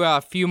get through a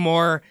few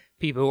more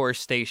people who are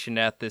stationed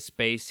at this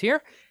base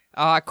here.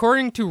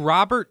 According to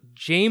Robert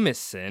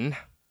Jameson,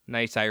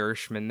 nice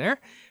Irishman there,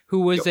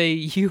 who was a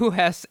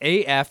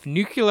USAF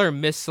nuclear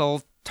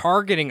missile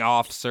targeting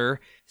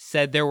officer,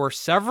 said there were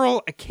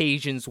several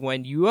occasions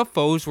when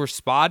UFOs were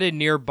spotted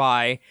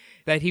nearby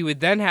that he would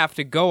then have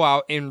to go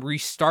out and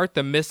restart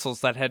the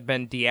missiles that had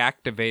been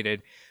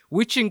deactivated,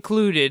 which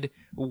included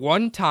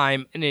one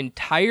time an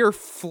entire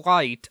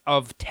flight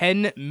of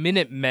 10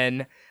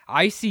 Minutemen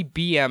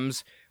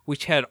ICBMs,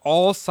 which had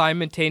all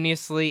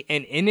simultaneously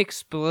and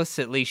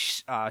inexplicitly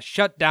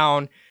shut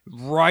down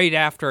right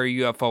after a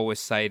UFO was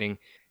sighting.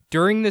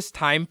 During this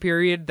time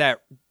period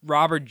that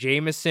Robert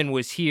Jameson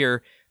was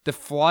here, the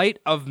flight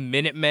of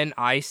Minutemen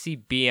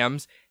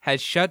ICBMs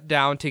had shut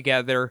down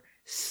together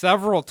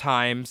several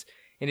times,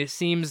 and it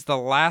seems the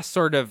last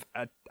sort of,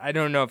 I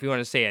don't know if you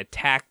want to say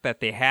attack that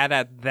they had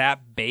at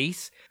that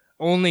base,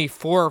 only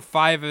 4 or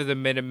 5 of the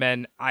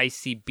Minutemen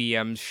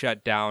ICBMs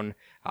shut down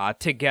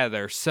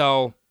together.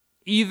 So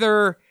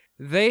either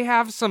they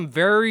have some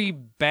very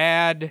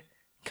bad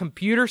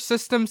computer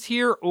systems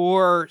here,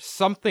 or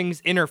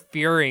something's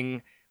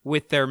interfering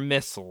with their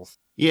missiles.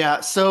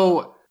 Yeah,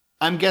 so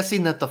I'm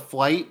guessing that the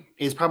flight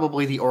is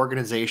probably the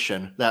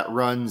organization that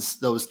runs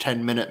those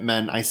 10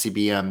 Minutemen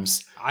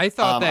ICBMs. I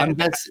thought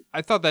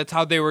I thought that's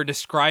how they were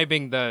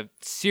describing the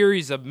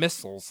series of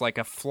missiles, like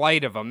a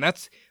flight of them.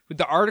 That's with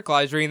the article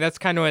I was reading. That's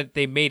kind of what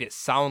they made it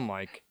sound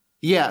like.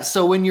 Yeah,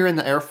 so when you're in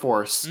the Air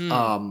Force,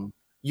 the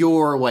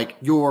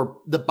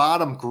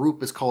bottom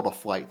group is called a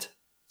flight.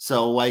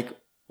 So like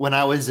when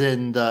I was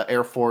in the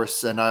Air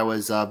Force and I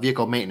was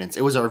vehicle maintenance,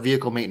 it was our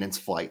vehicle maintenance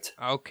flight.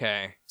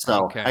 Okay.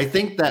 So okay. I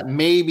think that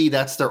maybe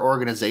that's their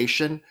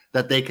organization,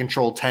 that they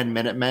control 10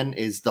 Minutemen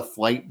is the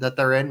flight that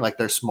they're in, like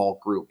their small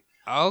group.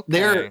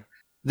 Okay.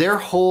 Their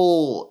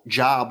whole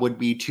job would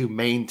be to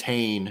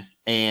maintain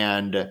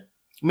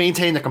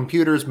the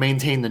computers,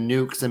 maintain the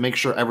nukes, and make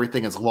sure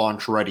everything is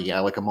launch ready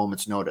at like a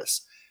moment's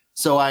notice.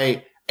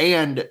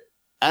 And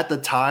at the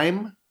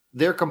time,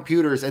 their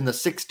computers in the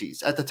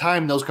 60s, at the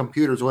time, those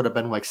computers would have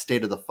been like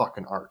state of the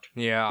fucking art.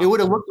 Yeah. It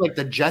would have looked like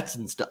the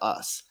Jetsons to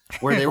us,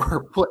 where they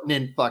were putting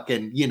in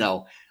fucking,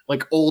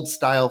 like old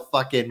style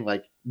fucking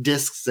like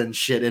discs and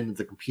shit into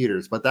the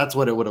computers. But that's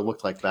what it would have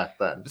looked like back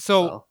then.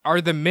 So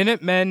are the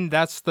Minutemen,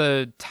 that's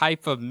the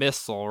type of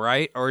missile,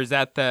 right? Or is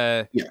that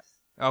the... Yes.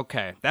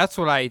 Okay, that's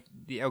what I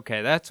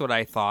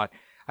thought.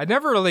 I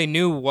never really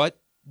knew what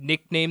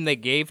nickname they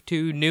gave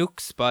to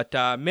nukes, but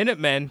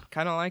Minutemen,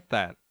 kind of like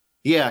that.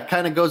 Yeah,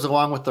 kind of goes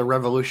along with the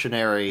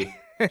revolutionary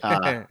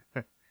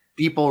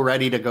people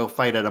ready to go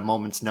fight at a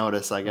moment's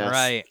notice, I guess.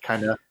 Right.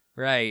 Kind of.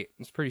 Right.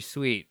 It's pretty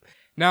sweet.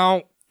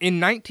 Now, in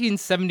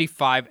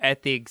 1975,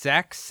 at the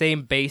exact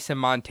same base in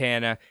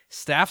Montana,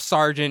 Staff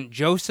Sergeant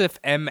Joseph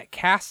M.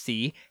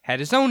 Cassie had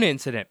his own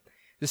incident.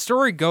 The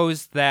story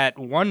goes that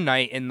one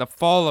night in the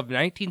fall of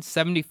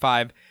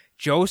 1975,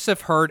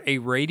 Joseph heard a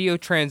radio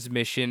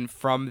transmission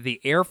from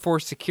the Air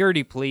Force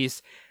Security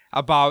Police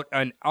about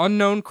an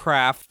unknown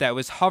craft that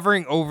was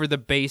hovering over the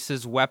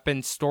base's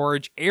weapons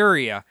storage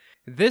area.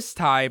 This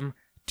time,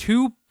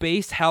 2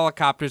 base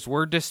helicopters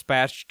were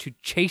dispatched to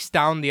chase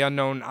down the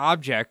unknown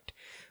object,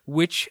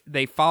 which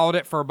they followed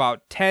it for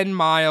about 10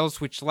 miles,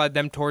 which led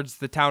them towards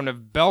the town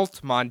of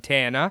Belt,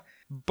 Montana.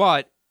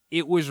 But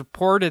it was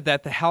reported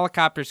that the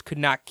helicopters could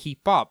not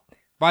keep up.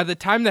 By the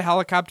time the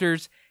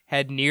helicopters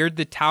had neared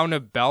the town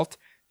of Belt,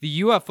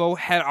 the UFO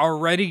had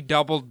already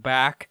doubled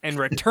back and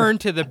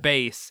returned to the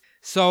base.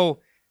 So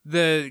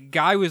the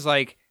guy was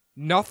like,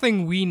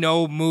 nothing we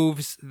know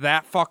moves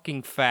that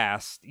fucking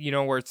fast,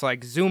 where it's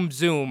like zoom,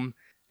 zoom.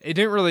 It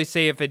didn't really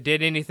say if it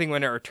did anything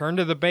when it returned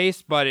to the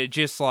base, but it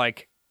just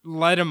like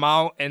let him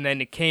out and then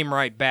it came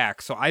right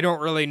back. So I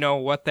don't really know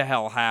what the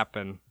hell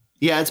happened.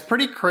 Yeah, it's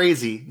pretty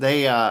crazy.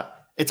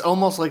 It's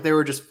almost like they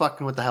were just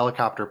fucking with the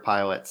helicopter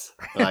pilots.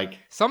 Like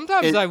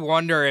sometimes I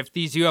wonder if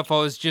these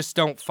UFOs just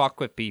don't fuck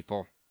with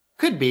people.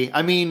 Could be.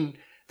 I mean,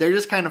 they're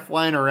just kind of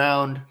flying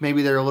around.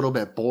 Maybe they're a little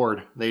bit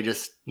bored. They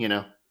just, they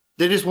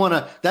just want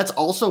to. That's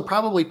also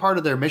probably part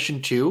of their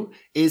mission too,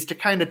 is to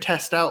kind of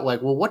test out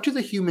like, well, what do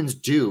the humans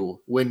do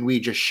when we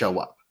just show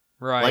up?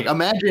 Right. Like,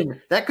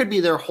 imagine that could be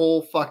their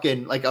whole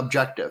fucking like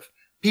objective.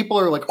 People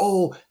are like,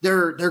 oh,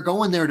 they're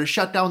going there to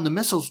shut down the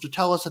missiles to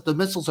tell us that the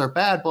missiles are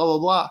bad, blah, blah,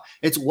 blah.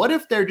 It's what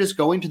if they're just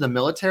going to the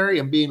military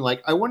and being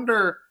like, I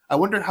wonder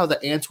how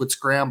the ants would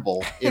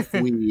scramble if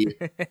we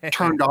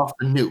turned off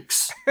the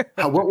nukes.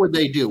 What would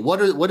they do?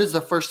 What is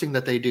the first thing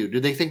that they do? Do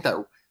they think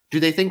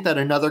that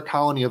another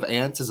colony of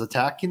ants is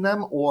attacking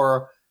them,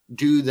 or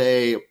do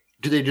they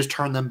just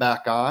turn them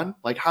back on?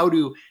 Like how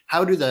do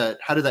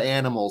the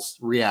animals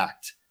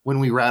react when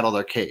we rattle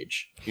their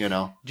cage,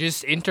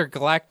 Just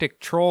intergalactic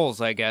trolls,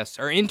 I guess,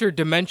 or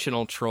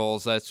interdimensional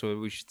trolls, that's what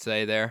we should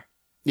say there.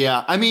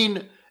 Yeah, I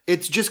mean,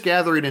 it's just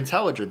gathering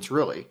intelligence,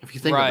 really, if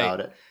you think about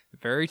it.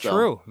 Very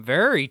true.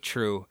 Very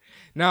true.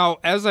 Now,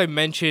 as I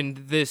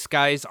mentioned, this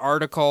guy's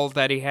article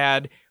that he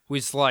had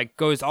was like,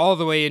 goes all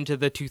the way into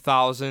the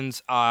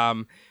 2000s,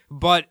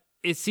 but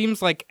it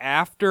seems like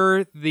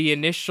after the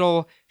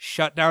initial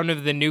shutdown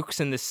of the nukes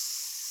in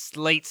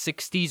the late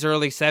 60s,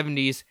 early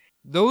 70s,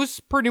 those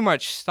pretty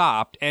much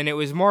stopped, and it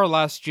was more or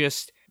less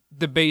just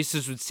the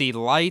bases would see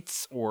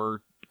lights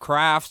or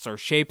crafts or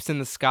shapes in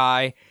the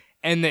sky.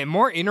 And the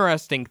more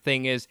interesting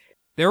thing is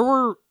there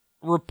were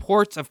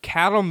reports of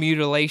cattle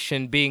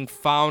mutilation being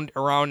found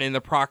around in the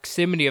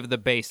proximity of the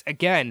base.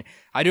 Again,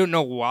 I don't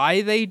know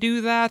why they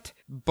do that,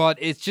 but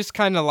it's just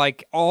kind of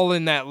like all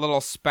in that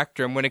little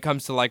spectrum when it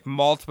comes to like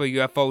multiple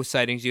UFO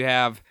sightings. You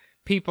have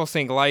people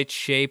seeing lights,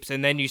 shapes,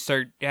 and then you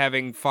start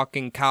having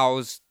fucking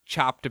cows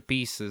chopped to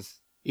pieces.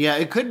 Yeah,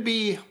 it could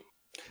be,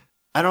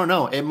 I don't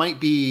know. It might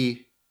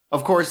be,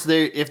 of course,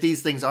 if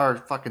these things are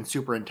fucking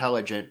super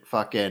intelligent,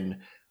 fucking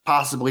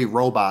possibly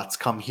robots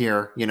come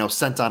here,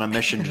 sent on a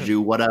mission to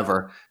do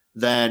whatever,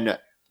 then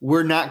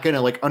we're not going to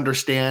like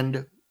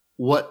understand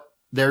what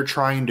they're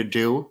trying to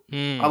do.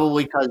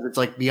 Probably because it's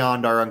like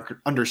beyond our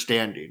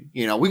understanding.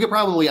 You know, we could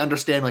probably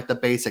understand like the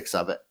basics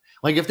of it.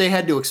 Like if they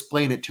had to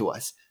explain it to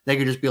us, they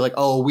could just be like,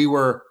 oh, we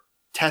were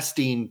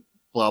testing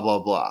blah, blah,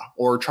 blah,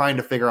 or trying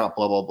to figure out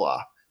blah, blah,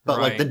 blah. But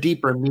like the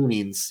deeper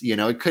meanings, you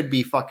know, it could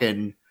be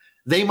fucking,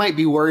 they might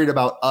be worried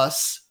about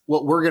us,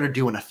 what we're going to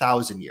do in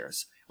 1,000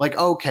 years. Like,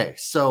 okay,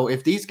 so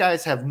if these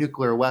guys have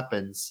nuclear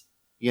weapons,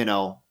 you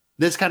know,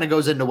 this kind of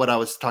goes into what I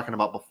was talking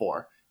about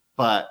before.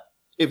 But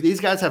if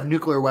these guys have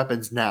nuclear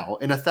weapons now,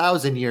 in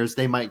 1,000 years,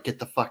 they might get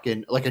the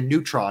fucking, like a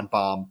neutron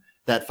bomb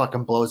that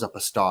fucking blows up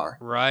a star.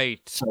 Right.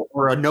 So,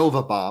 or a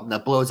nova bomb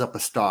that blows up a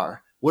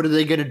star. What are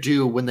they going to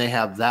do when they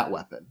have that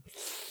weapon?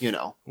 You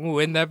know? Ooh,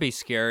 wouldn't that be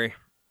scary?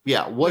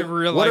 Yeah. What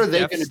are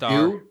they going to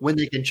do when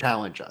they can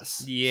challenge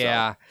us?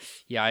 Yeah.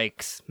 So.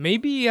 Yikes.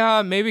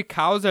 Maybe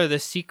cows are the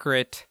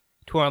secret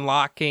to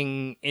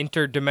unlocking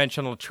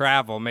interdimensional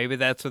travel. Maybe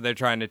that's what they're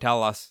trying to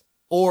tell us.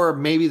 Or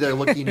maybe they're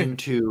looking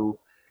into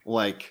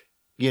like,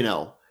 you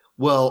know,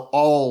 well,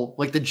 all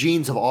like the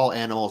genes of all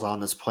animals on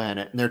this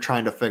planet, and they're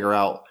trying to figure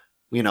out,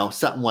 you know,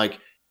 something like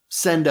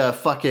send a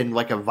fucking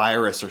like a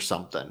virus or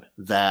something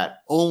that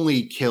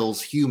only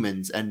kills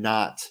humans and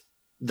not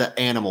the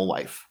animal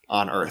life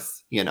on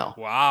Earth, you know.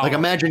 Wow. Like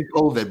imagine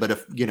COVID, but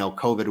if, you know,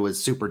 COVID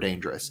was super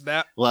dangerous.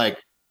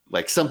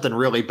 Like something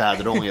really bad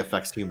that only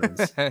affects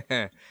humans.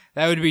 That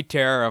would be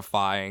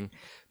terrifying.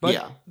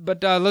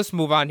 But let's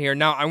move on here.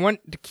 Now, I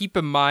want to keep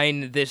in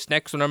mind this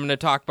next one I'm going to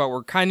talk about.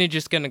 We're kind of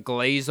just going to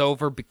glaze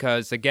over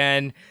because,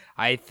 again,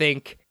 I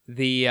think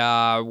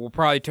we'll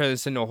probably turn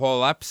this into a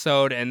whole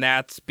episode, and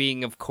that's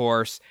being, of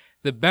course,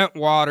 the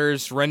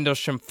Bentwaters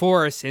Rendlesham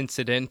Forest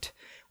incident,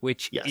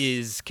 which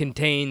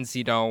contains,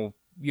 you know,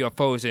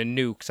 UFOs and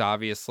nukes,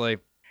 obviously.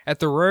 At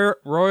the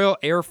Royal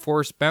Air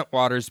Force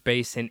Bentwaters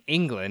base in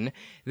England,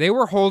 they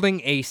were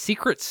holding a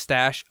secret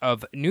stash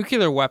of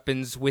nuclear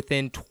weapons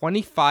within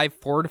 25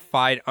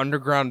 fortified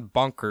underground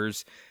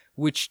bunkers,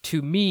 which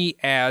to me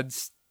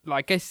adds,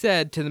 like I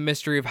said, to the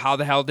mystery of how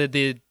the hell did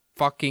the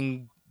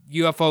fucking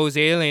UFOs,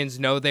 aliens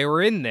know they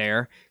were in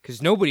there,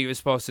 because nobody was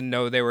supposed to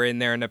know they were in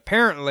there, and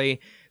apparently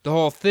the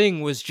whole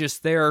thing was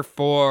just there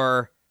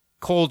for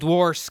Cold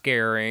War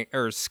scare,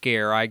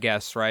 I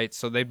guess, right?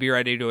 So they'd be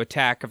ready to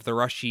attack if the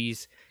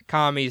Russies,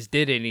 commies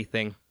did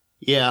anything.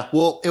 Yeah,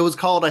 well, it was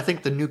called, I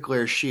think, the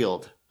nuclear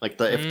shield. Like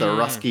if the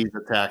Ruskies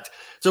attacked.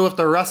 So if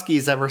the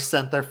Ruskies ever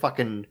sent their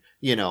fucking,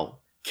 you know,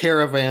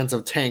 caravans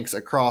of tanks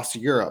across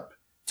Europe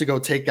to go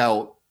take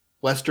out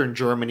Western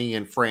Germany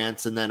and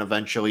France, and then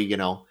eventually, you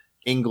know,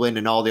 England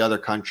and all the other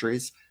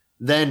countries,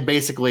 then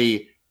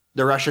basically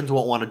the Russians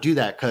won't want to do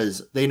that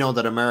because they know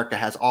that America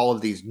has all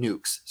of these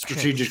nukes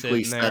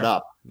strategically set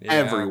up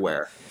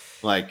everywhere.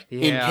 Like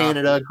in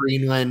Canada,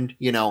 Greenland,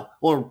 you know,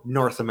 or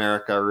North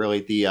America,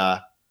 really,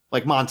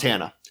 like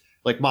Montana,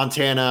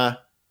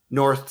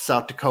 North,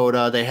 South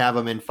Dakota. They have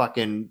them in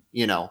fucking,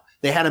 you know,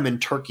 they had them in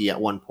Turkey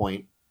at one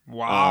point.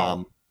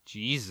 Wow.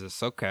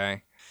 Jesus.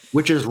 Okay.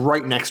 Which is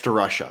right next to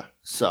Russia.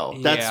 So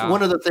that's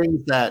one of the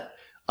things that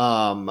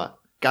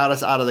got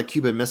us out of the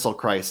Cuban Missile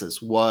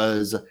Crisis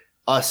was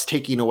us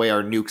taking away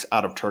our nukes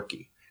out of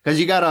Turkey. Because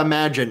you got to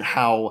imagine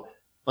how,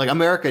 like,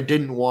 America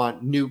didn't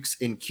want nukes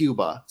in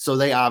Cuba, so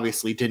they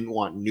obviously didn't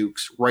want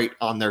nukes right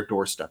on their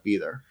doorstep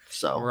either.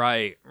 So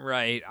right.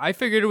 I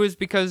figured it was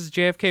because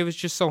JFK was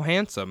just so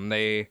handsome.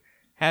 They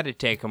had to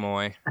take him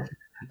away.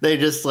 They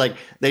just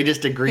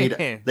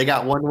agreed. They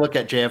got one look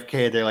at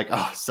JFK. They're like,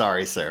 "Oh,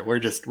 sorry, sir. We're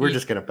just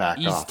gonna back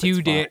off."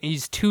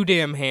 He's too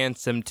damn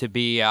handsome to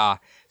be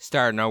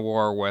starting a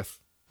war with.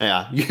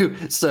 Yeah,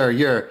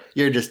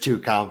 you're just too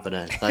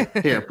confident. Like,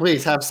 here,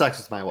 please have sex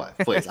with my wife,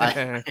 please.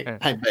 I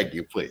beg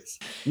you, please.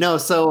 No,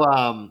 so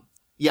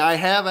I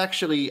have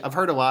actually. I've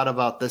heard a lot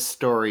about this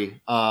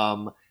story.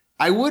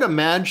 I would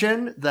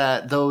imagine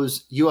that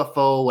those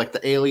UFO, like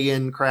the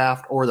alien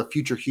craft or the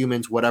future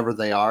humans, whatever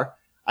they are,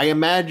 I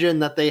imagine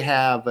that they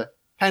have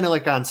kind of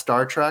like on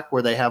Star Trek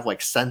where they have like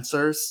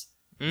sensors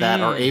that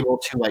are able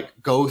to like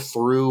go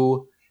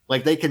through,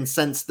 like they can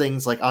sense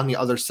things like on the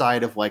other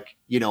side of like,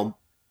 you know,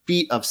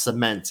 feet of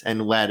cement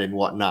and lead and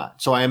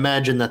whatnot. So I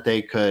imagine that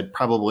they could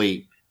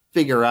probably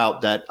figure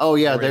out that, oh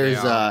yeah,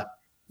 there's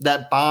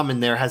that bomb in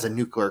there has a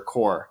nuclear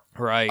core.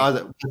 Right.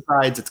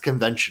 Besides its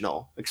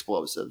conventional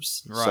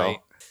explosives. Right.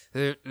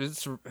 So.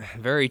 It's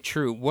very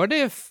true. What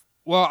if,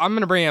 well, I'm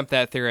going to bring up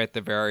that theory at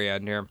the very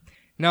end here.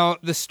 Now,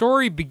 the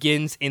story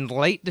begins in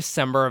late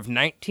December of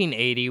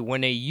 1980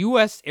 when a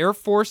U.S. Air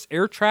Force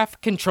air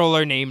traffic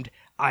controller named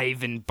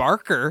Ivan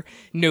Barker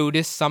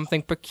noticed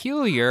something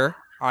peculiar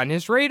on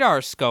his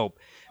radar scope.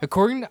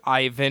 According to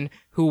Ivan,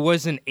 who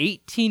was an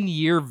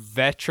 18-year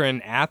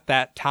veteran at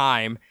that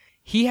time,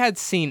 he had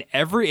seen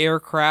every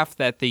aircraft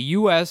that the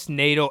U.S.,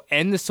 NATO,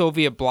 and the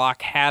Soviet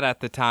bloc had at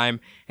the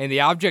time, and the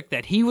object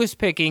that he was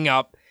picking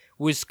up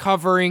was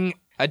covering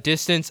a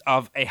distance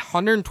of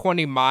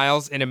 120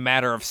 miles in a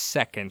matter of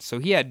seconds. So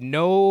he had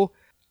no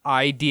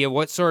idea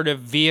what sort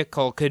of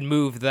vehicle could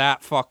move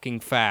that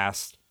fucking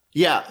fast.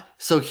 Yeah,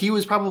 so he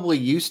was probably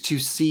used to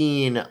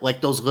seeing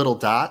like those little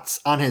dots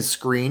on his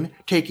screen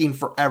taking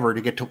forever to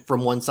get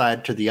from one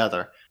side to the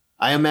other.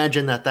 I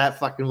imagine that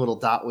fucking little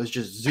dot was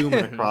just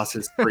zooming across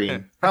his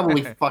screen.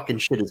 Probably fucking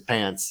shit his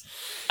pants.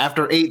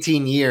 After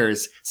 18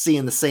 years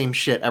seeing the same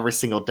shit every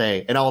single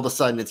day, and all of a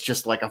sudden it's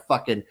just like a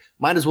fucking,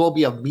 might as well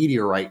be a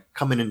meteorite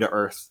coming into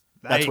Earth.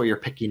 That's what you're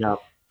picking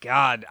up.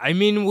 God, I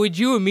mean, would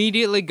you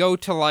immediately go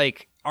to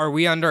like, are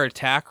we under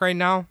attack right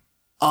now?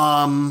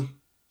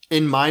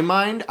 In my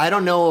mind, I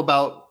don't know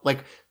about,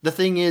 like, the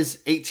thing is,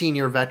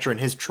 18-year veteran,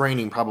 his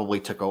training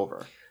probably took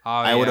over.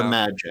 I would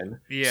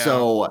imagine. Yeah.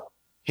 So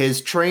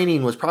his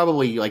training was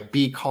probably like,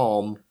 be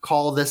calm,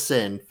 call this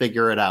in,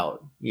 figure it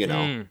out, you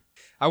know?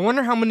 I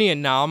wonder how many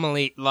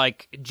anomaly,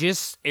 like,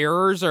 just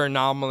errors or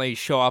anomalies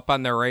show up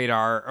on the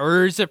radar,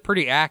 or is it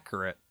pretty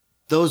accurate?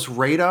 Those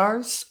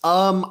radars,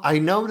 I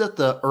know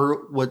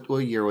that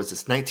what year was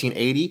this?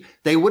 1980.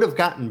 They would have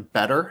gotten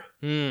better,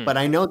 but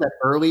I know that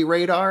early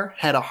radar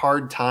had a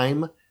hard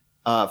time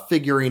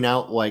figuring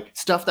out like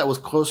stuff that was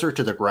closer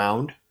to the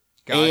ground,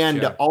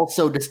 and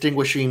also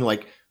distinguishing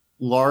like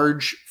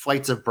large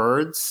flights of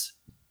birds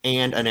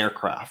and an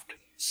aircraft.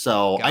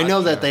 So I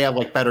know that they have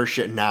like better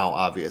shit now,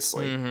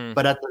 obviously,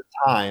 but at the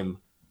time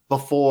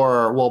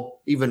before,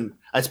 well, even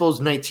I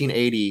suppose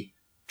 1980.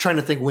 Trying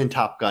to think when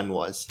Top Gun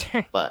was,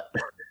 but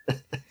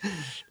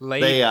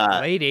late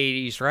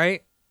 80s,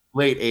 right?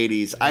 Late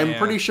 80s. I'm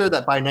pretty sure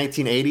that by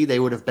 1980 they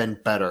would have been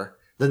better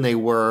than they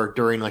were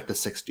during like the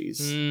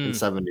 60s and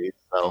 70s.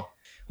 So,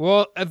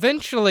 well,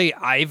 eventually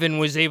Ivan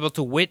was able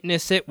to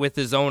witness it with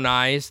his own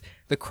eyes.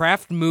 The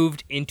craft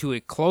moved into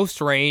a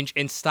close range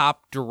and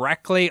stopped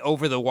directly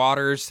over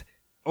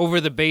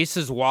the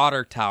base's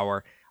water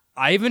tower.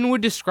 Ivan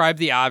would describe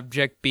the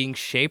object being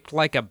shaped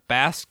like a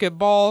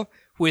basketball,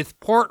 with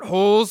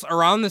portholes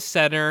around the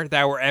center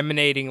that were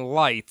emanating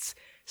lights.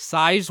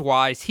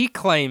 Size-wise, he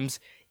claims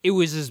it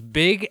was as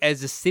big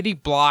as a city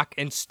block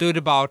and stood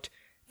about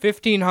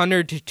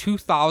 1,500 to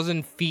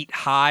 2,000 feet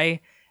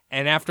high,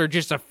 and after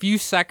just a few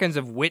seconds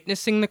of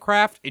witnessing the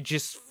craft, it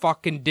just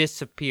fucking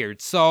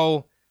disappeared.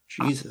 So,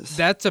 Jesus.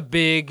 That's a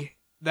big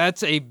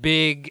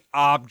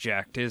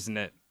object, isn't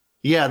it?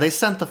 Yeah, they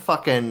sent the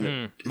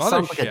fucking...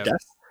 mothership.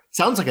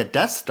 Sounds like a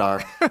Death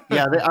Star.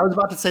 Yeah, I was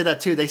about to say that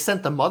too. They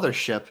sent the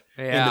mothership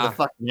into the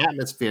fucking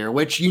atmosphere,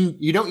 which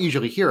you don't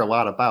usually hear a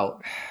lot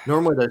about.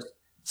 Normally there's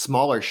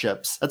smaller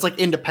ships. That's like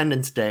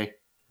Independence Day.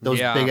 Those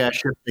big ass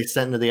ships they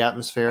sent into the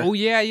atmosphere. Oh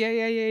yeah.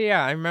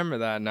 I remember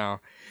that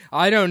now.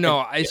 I don't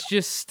know. It's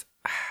just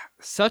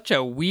such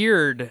a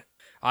weird...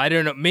 I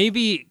don't know.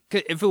 Maybe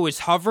if it was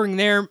hovering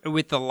there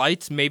with the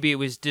lights, maybe it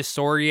was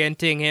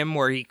disorienting him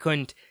where he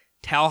couldn't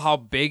tell how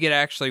big it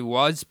actually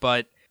was,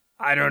 but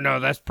I don't know.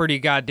 That's pretty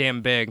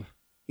goddamn big.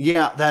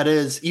 Yeah, that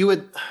is.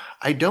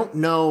 I don't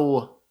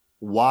know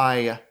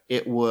why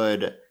it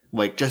would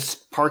like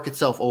just park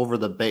itself over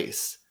the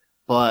base.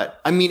 But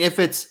I mean,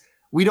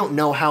 we don't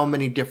know how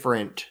many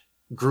different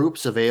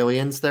groups of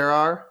aliens there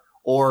are,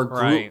 or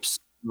groups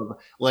of,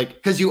 like,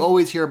 because you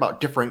always hear about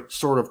different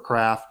sort of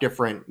craft,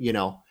 different,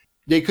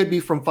 they could be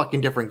from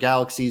fucking different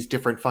galaxies,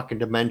 different fucking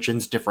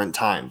dimensions, different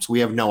times. We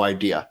have no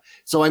idea.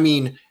 So, I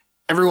mean,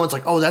 everyone's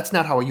like, oh, that's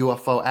not how a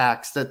UFO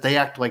acts, that they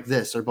act like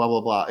this or blah,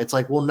 blah, blah. It's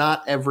like, well,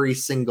 not every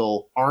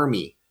single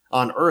army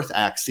on Earth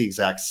acts the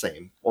exact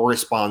same or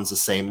responds the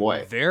same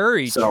way.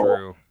 Very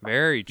true.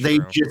 They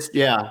just,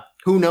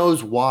 who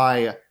knows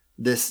why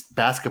this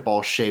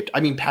basketball shaped.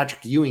 I mean,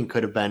 Patrick Ewing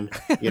could have been,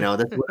 he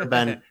would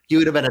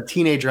have been a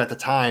teenager at the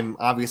time,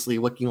 obviously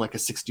looking like a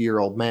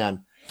 60-year-old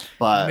man.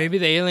 But maybe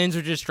the aliens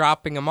are just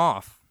dropping him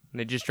off.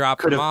 They just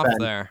dropped him off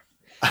there.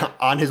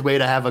 On his way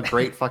to have a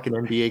great fucking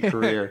NBA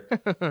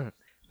career.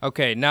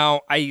 Okay,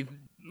 now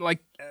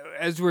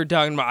as we were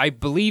talking about, I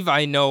believe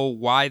I know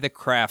why the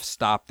craft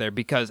stopped there,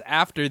 because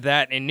after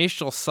that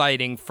initial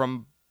sighting,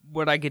 from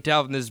what I could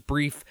tell in this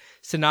brief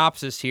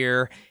synopsis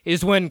here,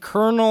 is when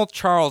Colonel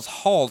Charles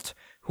Halt,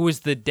 who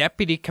was the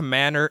deputy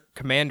commander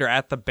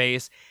at the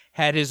base,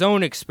 had his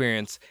own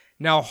experience.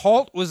 Now,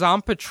 Halt was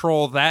on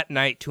patrol that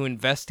night to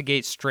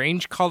investigate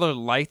strange colored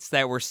lights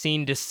that were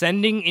seen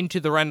descending into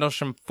the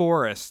Rendlesham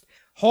Forest.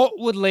 Halt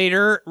would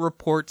later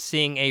report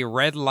seeing a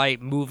red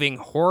light moving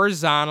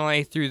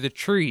horizontally through the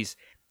trees.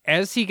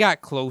 As he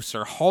got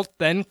closer, Halt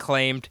then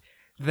claimed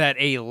that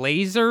a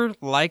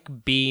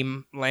laser-like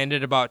beam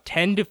landed about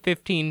 10 to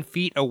 15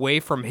 feet away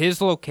from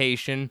his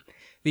location.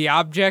 The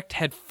object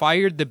had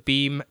fired the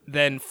beam,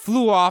 then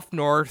flew off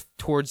north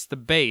towards the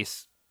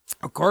base.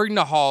 According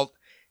to Halt,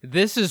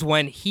 this is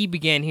when he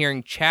began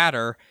hearing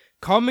chatter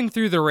coming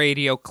through the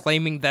radio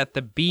claiming that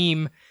the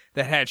beam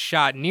that had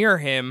shot near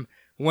him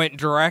went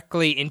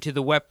directly into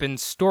the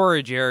weapons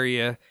storage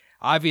area.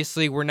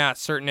 Obviously, we're not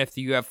certain if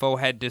the UFO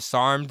had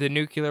disarmed the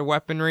nuclear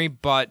weaponry,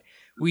 but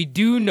we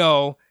do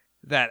know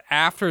that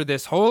after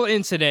this whole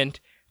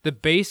incident, the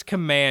base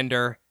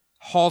commander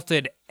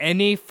halted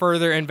any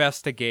further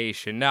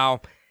investigation.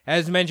 Now,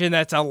 as mentioned,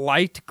 that's a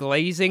light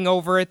glazing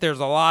over it. There's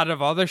a lot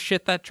of other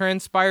shit that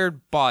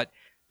transpired, but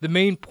the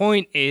main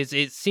point is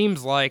it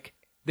seems like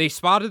they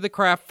spotted the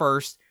craft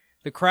first,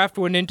 The craft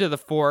went into the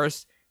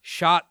forest,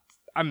 shot,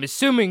 I'm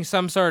assuming,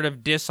 some sort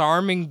of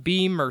disarming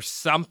beam or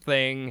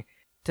something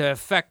to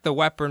affect the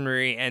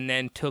weaponry, and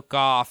then took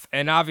off.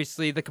 And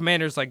obviously the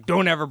commander's like,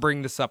 don't ever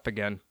bring this up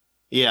again.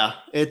 Yeah,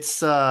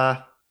 it's,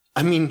 I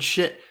mean,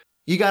 shit.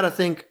 You gotta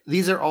think,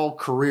 these are all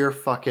career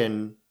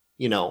fucking,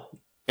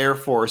 Air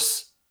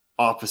Force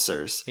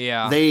officers.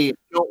 Yeah. They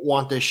don't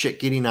want this shit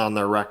getting on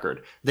their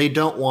record. They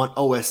don't want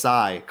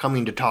OSI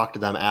coming to talk to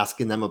them,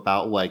 asking them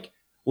about, like,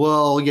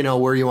 well,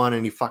 were you on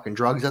any fucking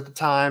drugs at the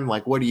time?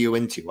 Like, what are you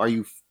into? Are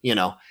you,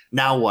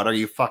 now what? Are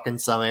you fucking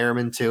some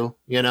airman too?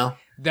 They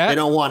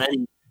don't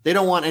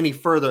want any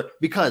further,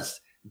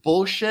 because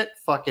bullshit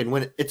fucking,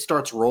 when it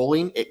starts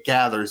rolling, it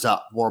gathers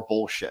up more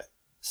bullshit.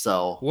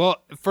 So,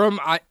 well,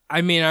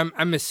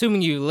 I'm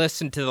assuming you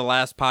listened to the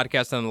last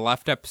podcast on the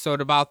Left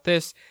episode about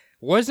this.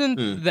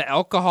 Wasn't the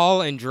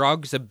alcohol and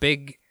drugs a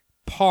big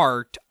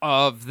part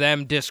of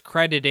them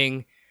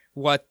discrediting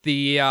what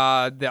the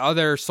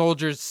other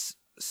soldiers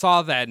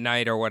saw that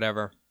night or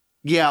whatever?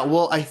 Yeah,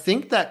 well, I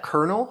think that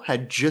colonel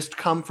had just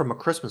come from a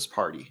Christmas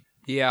party.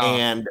 Yeah.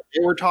 And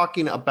they were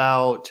talking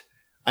about,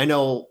 I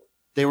know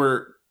they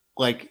were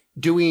like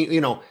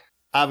doing,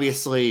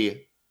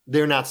 obviously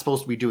they're not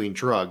supposed to be doing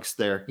drugs.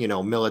 They're,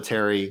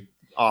 military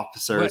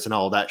officers and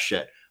all that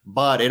shit.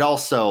 But it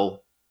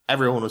also,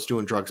 everyone was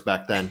doing drugs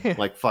back then.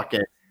 Like, fuck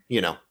it,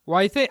 Well,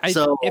 I think,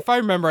 if I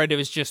remember right, it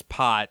was just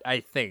pot, I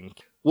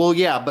think. Well,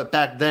 yeah, but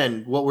back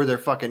then, what were their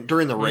fucking,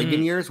 during the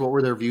Reagan years, what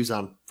were their views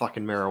on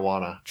fucking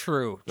marijuana?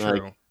 True.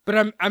 Like,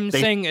 but I'm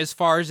saying, as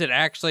far as it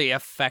actually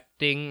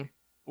affecting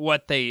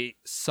what they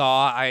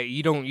saw,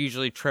 you don't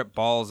usually trip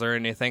balls or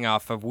anything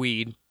off of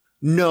weed.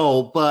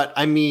 No, but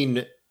I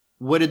mean,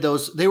 what did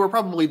those, they were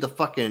probably the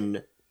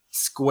fucking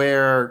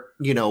square,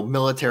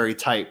 military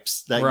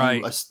types that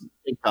you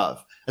think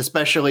of,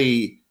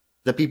 especially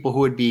the people who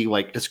would be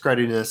like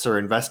discrediting this or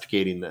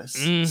investigating this.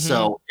 Mm-hmm.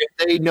 So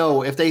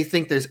if they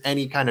think there's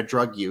any kind of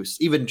drug use,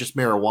 even just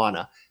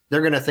marijuana,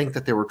 they're going to think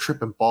that they were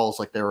tripping balls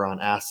like they were on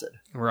acid.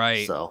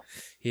 Right. So,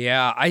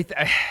 yeah,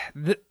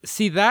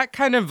 see, that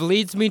kind of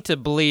leads me to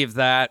believe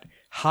that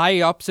high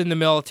ups in the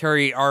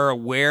military are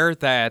aware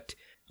that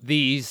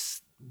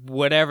these,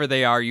 whatever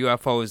they are,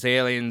 UFOs,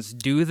 aliens,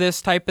 do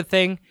this type of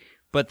thing,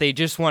 but they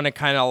just want to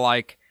kind of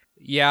like,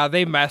 yeah,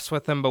 they mess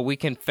with them, but we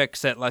can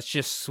fix it. Let's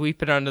just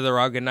sweep it under the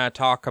rug and not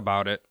talk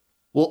about it.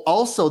 Well,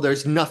 also,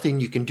 there's nothing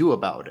you can do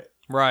about it.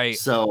 Right.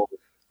 So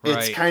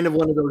it's kind of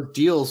one of those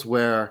deals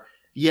where,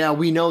 yeah,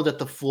 we know that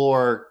the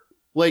floor,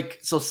 like,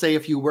 so say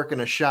if you work in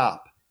a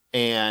shop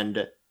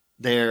and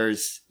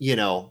there's,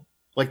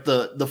 like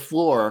the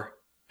floor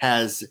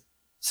has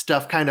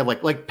stuff kind of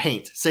like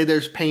paint. Say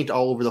there's paint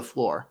all over the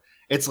floor.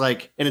 It's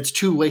like, and it's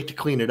too late to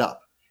clean it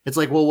up. It's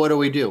like, well, what do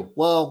we do?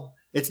 Well,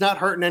 it's not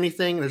hurting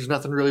anything. There's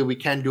nothing really we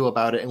can do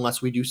about it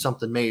unless we do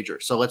something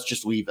major. So let's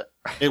just leave it.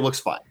 It looks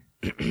fine.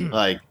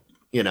 Like,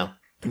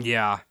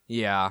 Yeah.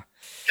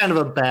 Kind of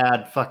a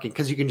bad fucking,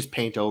 because you can just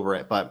paint over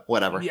it, but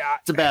whatever. Yeah.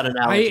 It's a bad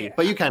analogy,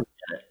 but you kind of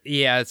get it.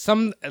 Yeah,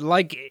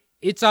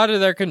 it's out of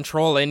their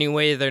control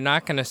anyway. They're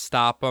not going to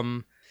stop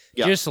them.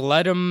 Yep. Just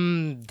let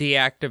them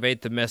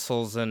deactivate the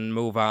missiles and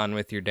move on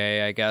with your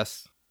day, I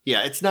guess.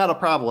 Yeah, it's not a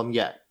problem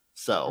yet.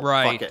 So,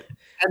 fuck it.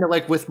 Kind of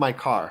like with my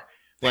car.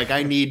 Like,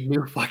 I need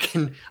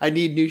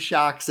new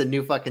shocks and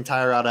new fucking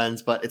tire rod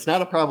ends, but it's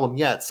not a problem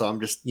yet. So I'm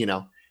just,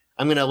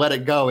 I'm going to let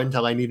it go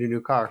until I need a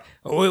new car.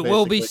 Oh, it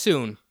will be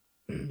soon.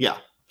 Yeah.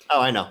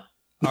 Oh, I know.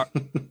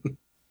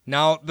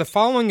 Now, the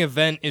following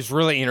event is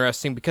really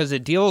interesting because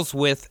it deals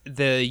with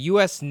the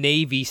U.S.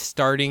 Navy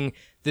starting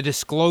the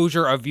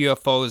disclosure of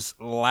UFOs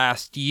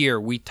last year.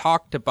 We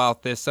talked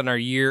about this in our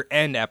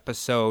year-end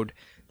episode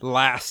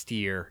last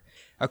year.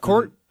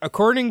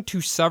 According to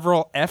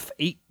several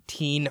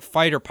F-18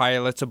 fighter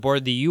pilots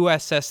aboard the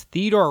USS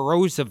Theodore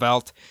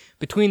Roosevelt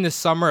between the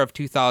summer of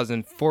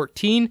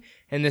 2014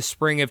 and the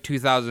spring of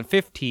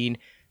 2015,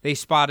 they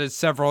spotted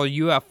several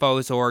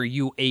UFOs or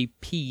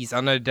UAPs,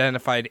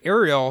 unidentified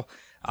aerial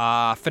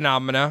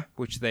phenomena,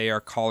 which they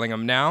are calling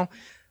them now,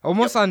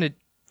 almost on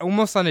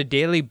a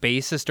daily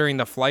basis during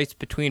the flights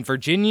between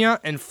Virginia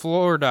and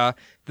Florida.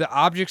 The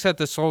objects that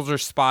the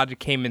soldiers spotted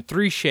came in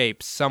three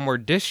shapes. Some were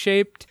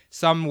disc-shaped,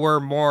 some were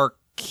more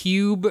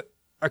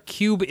a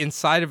cube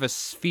inside of a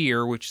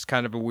sphere, which is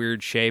kind of a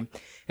weird shape,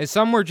 and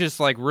some were just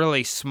like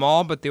really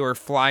small, but they were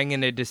flying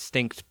in a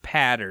distinct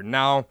pattern.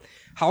 Now,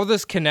 how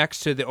this connects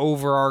to the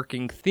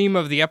overarching theme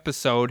of the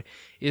episode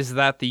is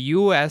that the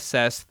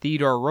USS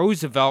Theodore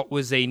Roosevelt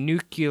was a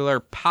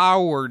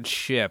nuclear-powered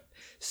ship.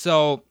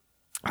 So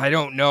I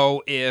don't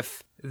know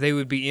if they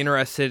would be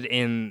interested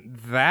in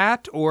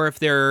that or if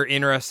they're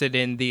interested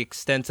in the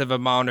extensive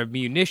amount of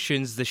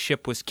munitions the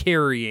ship was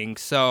carrying.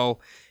 So,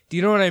 do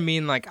you know what I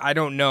mean? Like, I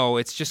don't know.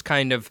 It's just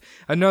kind of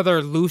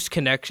another loose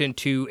connection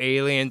to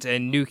aliens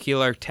and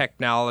nuclear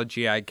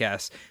technology, I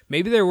guess.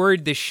 Maybe they're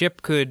worried the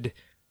ship could,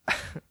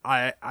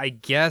 I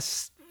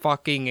guess,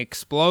 fucking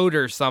explode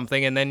or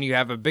something, and then you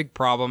have a big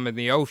problem in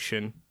the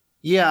ocean.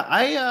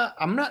 Yeah,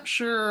 I'm not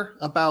sure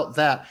about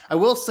that. I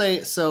will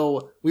say,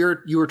 so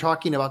you were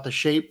talking about the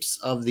shapes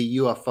of the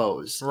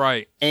UFOs.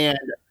 Right. And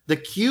the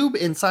cube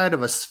inside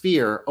of a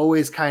sphere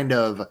always kind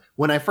of,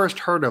 when I first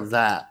heard of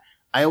that,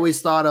 I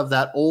always thought of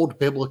that old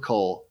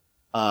biblical,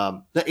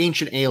 the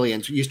ancient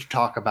aliens we used to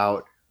talk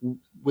about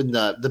when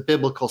the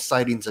biblical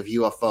sightings of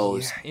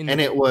UFOs. Yeah,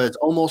 and it was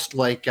almost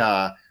like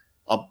a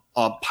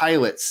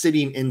pilot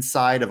sitting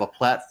inside of a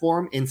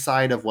platform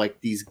inside of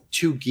like these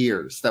two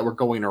gears that were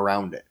going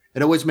around it.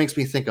 It always makes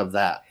me think of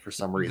that for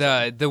some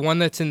reason. The one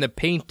that's in the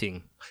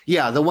painting.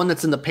 Yeah, the one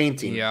that's in the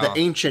painting. Yeah. The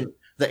ancient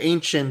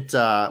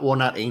well,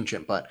 not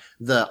ancient, but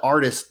the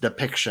artist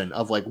depiction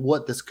of like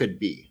what this could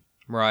be.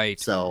 Right.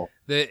 So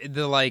the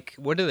like,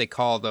 what do they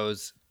call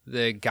those?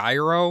 The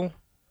gyro?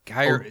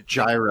 gyro. The The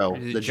gyro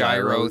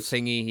gyros.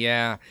 thingy.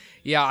 Yeah.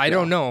 I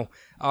don't know.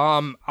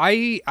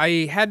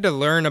 I had to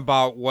learn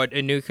about what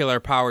a nuclear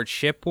powered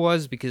ship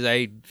was because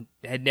I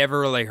had never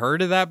really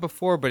heard of that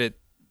before, but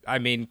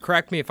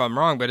correct me if I'm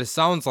wrong, but it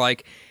sounds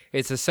like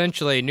it's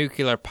essentially a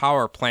nuclear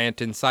power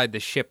plant inside the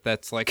ship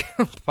that's like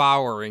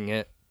powering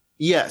it.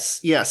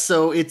 Yes.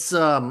 So it's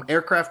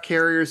aircraft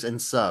carriers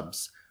and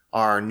subs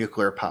are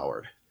nuclear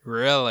powered.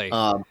 Really?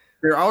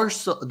 There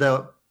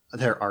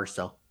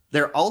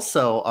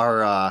also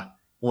are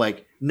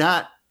like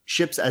not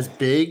ships as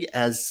big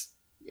as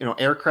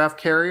aircraft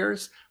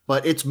carriers,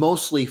 but it's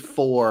mostly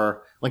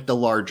for like the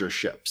larger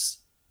ships,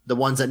 the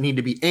ones that need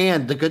to be.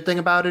 And the good thing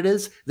about it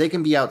is they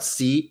can be out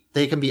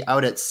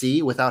at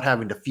sea without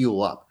having to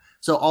fuel up.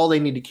 So all they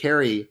need to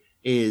carry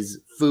is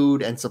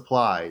food and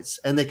supplies,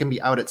 and they can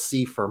be out at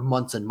sea for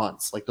months and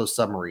months, like those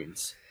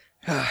submarines.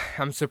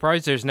 I'm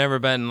surprised there's never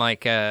been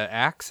like a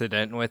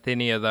accident with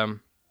any of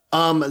them.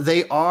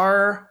 They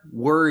are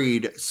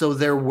worried. So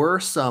there were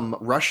some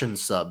Russian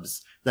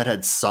subs that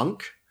had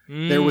sunk.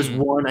 There was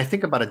one, I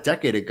think, about a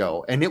decade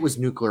ago, and it was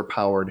nuclear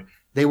powered.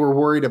 They were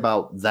worried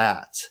about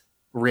that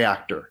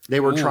reactor. They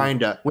were trying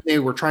to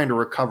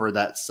recover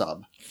that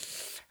sub.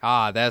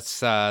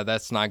 That's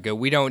not good.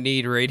 We don't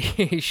need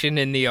radiation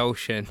in the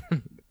ocean.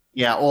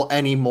 Yeah, well,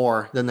 any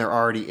more than there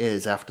already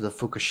is after the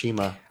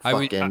Fukushima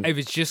fucking. I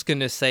was just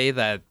gonna say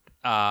that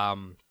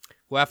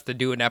we'll have to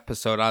do an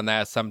episode on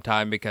that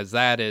sometime because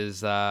that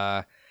is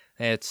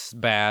it's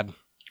bad.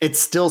 It's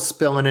still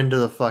spilling into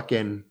the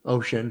fucking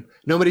ocean.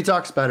 Nobody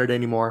talks about it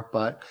anymore,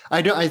 but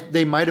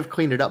they might have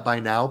cleaned it up by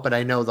now, but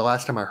I know the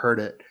last time I heard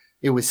it,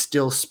 it was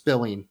still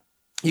spilling.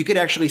 You could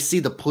actually see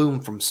the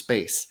plume from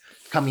space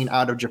coming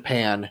out of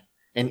Japan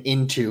and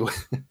into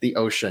the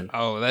ocean.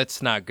 Oh,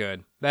 that's not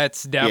good.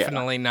 That's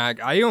definitely not.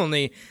 I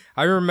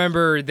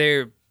remember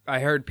I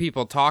heard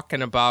people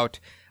talking about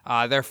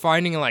they're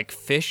finding like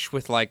fish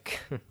with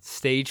like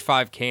stage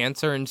 5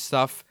 cancer and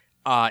stuff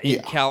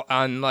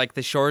on like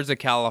the shores of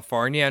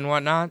California and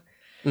whatnot.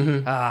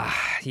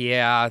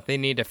 Mm-hmm. They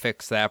need to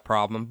fix that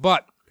problem.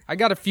 But I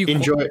got a few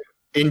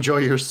enjoy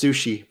your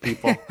sushi,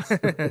 people.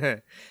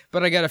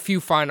 But I got a few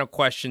final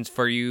questions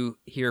for you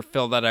here,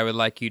 Phil, that I would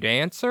like you to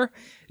answer.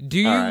 Do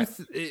you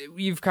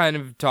you've kind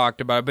of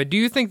talked about it, but do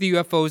you think the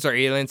UFOs or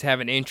aliens have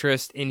an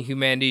interest in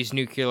humanity's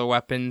nuclear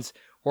weapons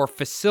or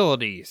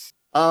facilities?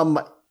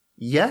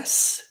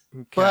 Yes,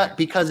 Okay. but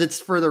because it's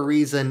for the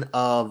reason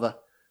of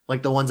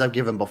like the ones I've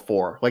given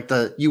before, like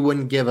you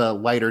wouldn't give a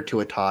lighter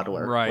to a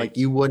toddler, Right? Like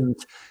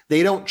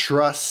they don't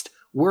trust.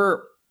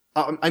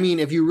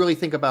 If you really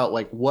think about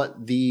like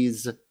what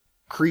these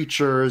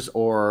creatures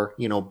or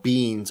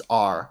beings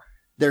are,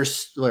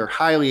 they're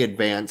highly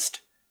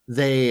advanced.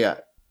 They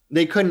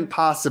couldn't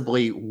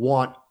possibly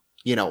want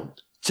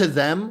to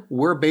them.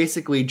 We're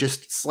basically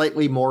just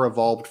slightly more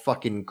evolved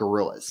fucking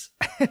gorillas.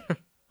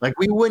 Like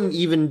we wouldn't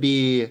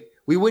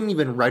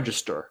even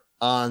register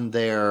on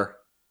their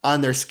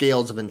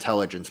scales of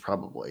intelligence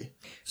probably.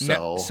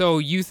 So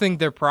you think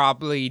they're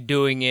probably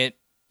doing it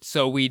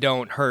so we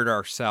don't hurt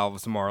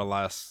ourselves, more or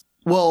less?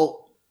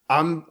 Well,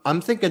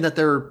 I'm thinking that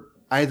they're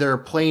either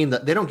playing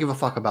that they don't give a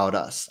fuck about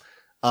us.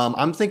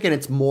 I'm thinking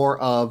it's more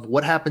of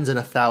what happens in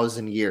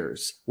 1,000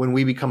 years when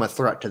we become a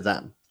threat to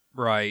them.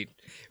 Right.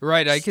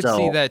 I could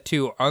see that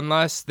too,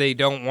 unless they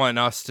don't want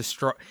us to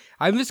destroy.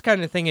 I'm just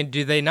kind of thinking,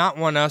 do they not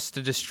want us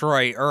to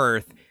destroy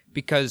Earth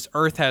because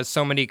Earth has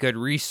so many good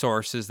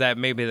resources that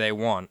maybe they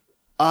want?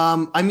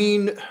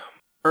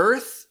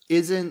 Earth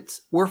isn't.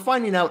 We're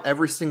finding out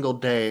every single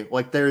day.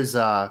 Like there's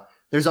all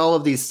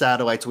of these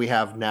satellites we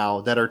have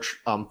now that are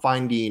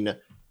finding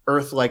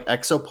Earth-like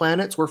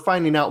exoplanets. We're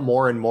finding out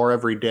more and more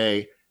every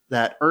day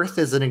that Earth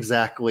isn't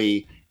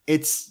exactly.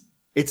 It's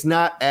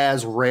not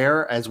as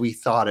rare as we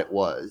thought it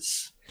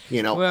was.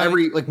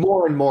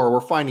 More and more we're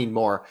finding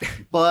more.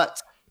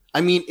 But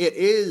it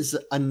is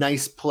a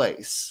nice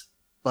place.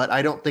 But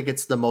I don't think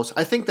it's the most.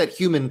 I think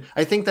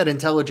that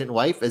intelligent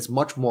life is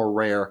much more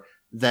rare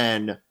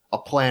than a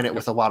planet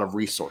with a lot of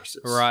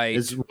resources. Right.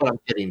 Is what I'm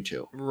getting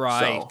to.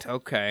 Right. So.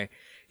 Okay.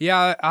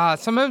 Yeah.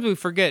 Sometimes we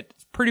forget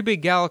it's a pretty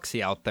big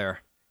galaxy out there.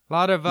 A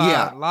lot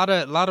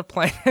of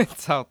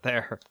planets out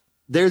there.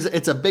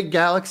 It's a big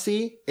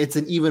galaxy. It's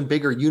an even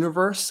bigger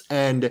universe,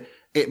 and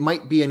it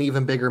might be an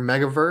even bigger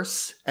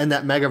megaverse, and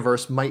that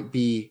megaverse might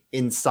be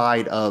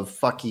inside of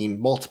fucking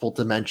multiple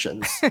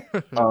dimensions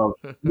of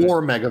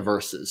more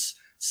megaverses.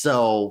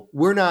 So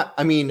we're not,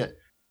 I mean,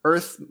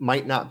 Earth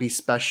might not be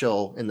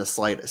special in the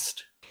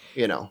slightest,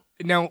 you know.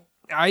 Now,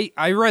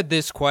 I read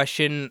this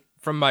question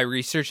from my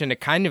research, and it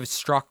kind of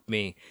struck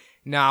me.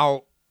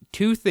 Now,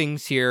 two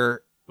things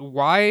here.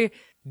 Why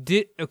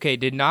did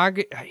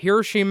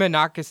Hiroshima and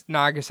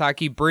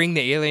Nagasaki bring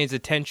the aliens'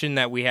 attention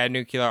that we had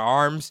nuclear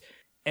arms?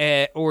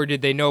 Or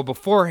did they know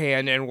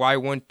beforehand, and why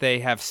wouldn't they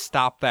have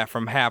stopped that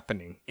from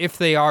happening if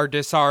they are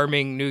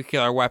disarming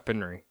nuclear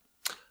weaponry?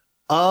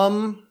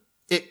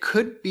 It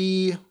could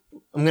be,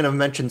 I'm going to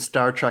mention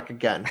Star Trek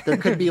again. There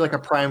could be like a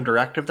prime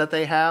directive that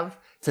they have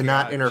to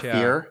not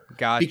interfere.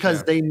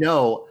 Because they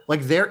know,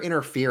 like, their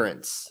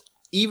interference,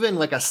 even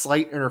like a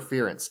slight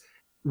interference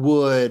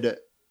would,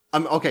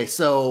 okay,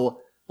 so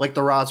like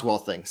the Roswell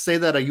thing, say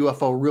that a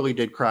UFO really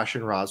did crash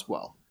in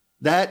Roswell.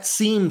 That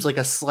seems like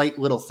a slight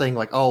little thing,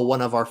 like, oh,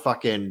 one of our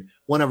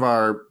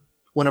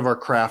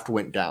craft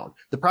went down.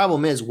 The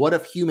problem is, what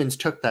if humans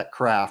took that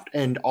craft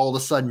and all of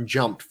a sudden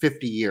jumped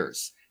 50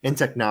 years in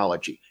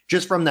technology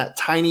just from that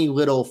tiny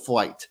little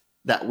flight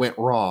that went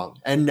wrong?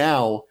 And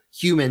now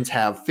humans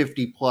have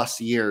 50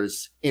 plus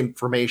years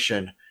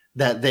information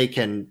that they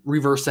can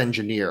reverse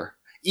engineer,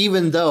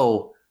 even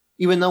though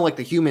like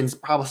the humans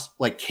probably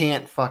like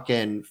can't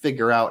fucking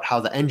figure out how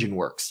the engine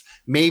works.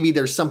 Maybe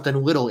there's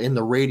something little in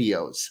the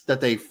radios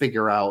that they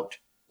figure out,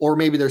 or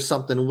maybe there's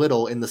something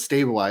little in the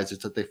stabilizers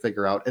that they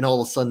figure out, and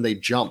all of a sudden they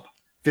jump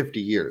 50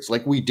 years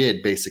like we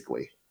did.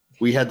 Basically,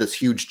 we had this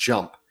huge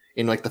jump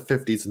in like the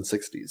 50s and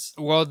 60s.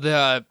 Well,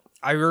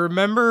 I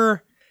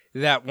remember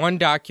that one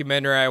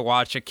documentary I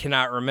watched. I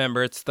cannot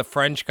remember. It's the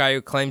French guy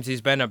who claims he's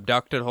been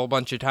abducted a whole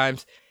bunch of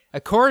times.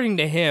 According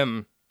to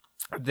him,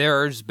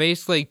 there's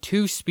basically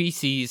two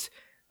species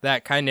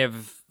that kind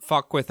of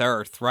fuck with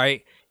Earth,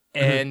 right?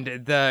 And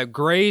the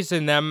Greys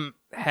in them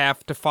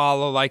have to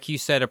follow, like you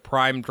said, a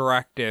prime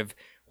directive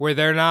where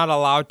they're not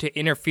allowed to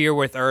interfere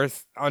with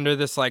Earth under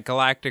this like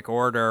galactic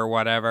order or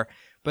whatever.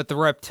 But the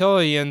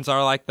reptilians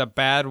are like the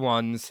bad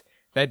ones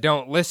that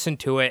don't listen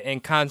to it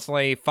and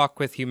constantly fuck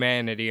with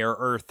humanity or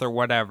Earth or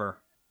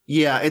whatever.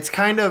 Yeah, it's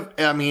kind of,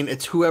 I mean,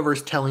 it's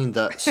whoever's telling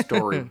the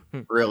story,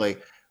 really.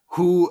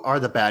 Who are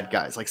the bad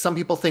guys? Like, some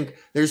people think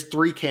there's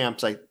three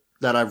camps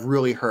that I've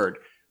really heard.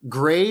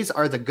 Greys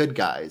are the good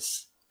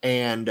guys,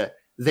 and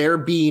they're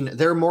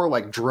more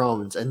like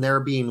drones, and they're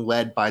being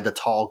led by the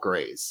tall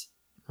Greys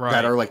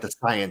that are like the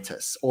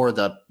scientists or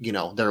the, you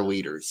know, their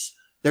leaders.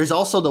 There's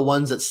also the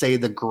ones that say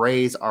the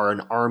Greys are an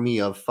army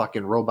of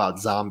fucking robot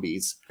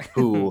zombies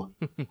who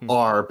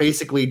are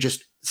basically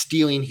just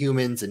stealing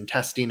humans and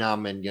testing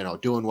them and, you know,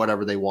 doing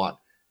whatever they want.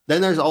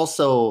 Then there's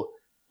also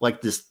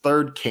like this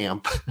third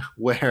camp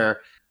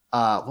where,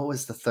 what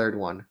was the third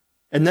one?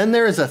 And then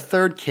there is a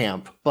third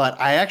camp, but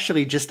I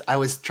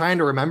was trying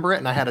to remember it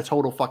and I had a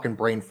total fucking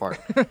brain fart.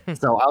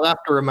 So I'll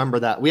have to remember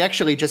that. We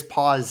actually just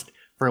paused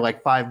for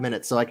like 5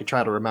 minutes so I could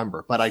try to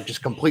remember, but I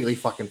just completely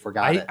fucking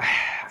forgot it.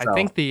 I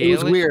think it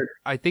was weird.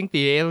 I think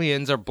the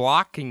aliens are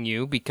blocking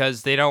you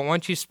because they don't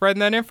want you spreading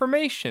that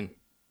information.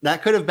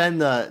 That could have been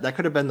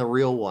the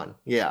real one.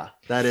 Yeah,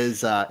 that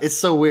is. It's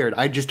so weird.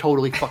 I just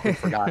totally fucking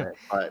forgot it.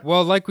 But.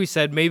 Well, like we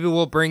said, maybe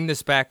we'll bring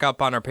this back up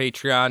on our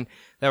Patreon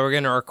that we're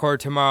going to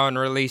record tomorrow and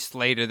release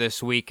later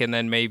this week, and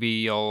then maybe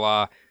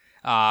you'll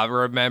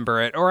remember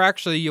it. Or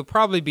actually, you'll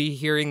probably be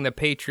hearing the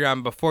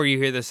Patreon before you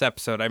hear this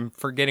episode. I'm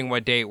forgetting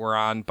what date we're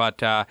on.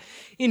 But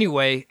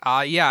anyway,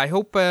 yeah, I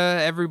hope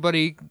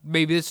everybody,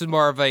 maybe this is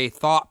more of a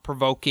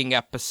thought-provoking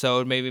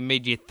episode, maybe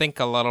made you think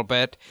a little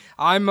bit.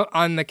 I'm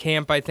on the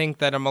camp, I think,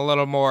 that I'm a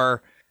little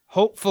more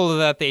hopeful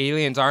that the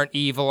aliens aren't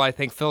evil. I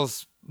think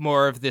Phil's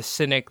more of this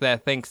cynic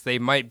that thinks they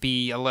might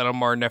be a little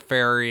more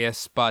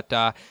nefarious. But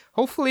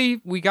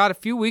hopefully we got a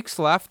few weeks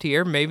left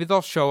here. Maybe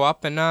they'll show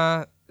up and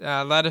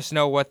let us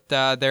know what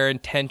their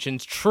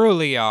intentions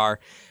truly are.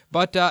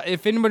 But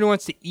if anybody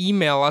wants to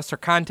email us or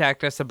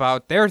contact us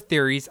about their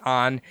theories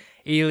on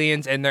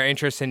aliens and their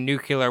interest in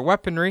nuclear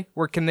weaponry,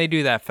 where can they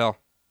do that, Phil?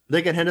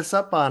 They can hit us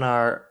up on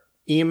our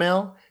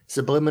email,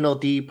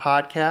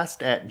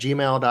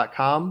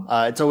 subliminaldpodcast@gmail.com.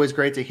 It's always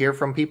great to hear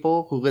from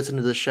people who listen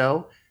to the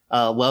show.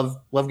 Love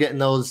getting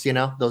those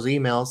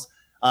emails.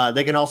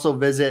 They can also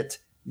visit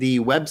the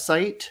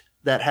website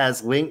that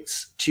has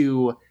links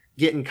to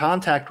get in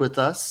contact with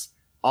us.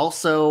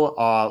 Also,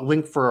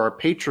 link for our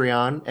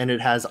Patreon, and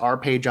it has our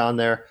page on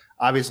there,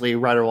 obviously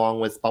right along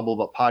with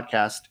Bumblebutt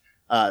Podcast.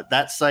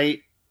 That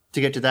site,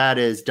 to get to that,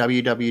 is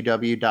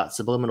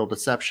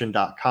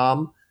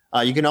www.subliminaldeception.com.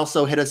 You can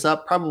also hit us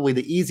up. Probably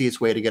the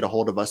easiest way to get a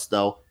hold of us,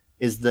 though,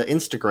 is the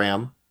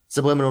Instagram,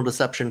 Subliminal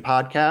Deception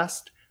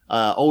Podcast.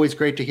 Always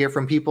great to hear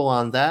from people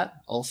on that.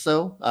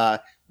 Also,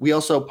 we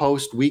also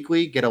post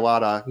weekly, get a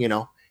lot of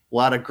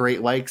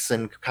great likes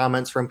and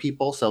comments from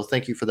people. So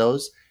thank you for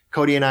those.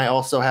 Cody and I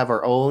also have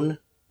our own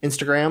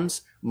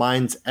Instagrams.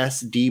 Mine's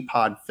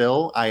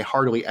SDPodPhil. I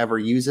hardly ever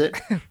use it.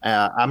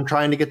 I'm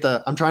trying to get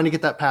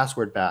that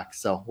password back,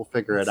 so we'll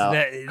figure it out.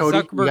 Cody,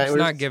 Zuckerberg's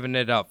not giving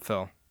it up,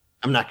 Phil.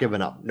 I'm not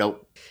giving up.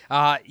 Nope.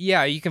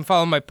 Yeah, you can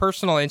follow my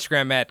personal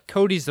Instagram at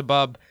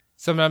Cody'sAbub.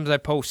 Sometimes I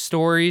post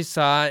stories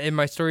in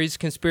my stories,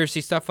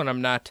 conspiracy stuff when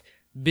I'm not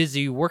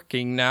busy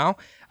working now.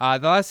 The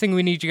last thing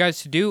we need you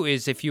guys to do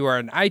is, if you are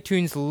an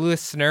iTunes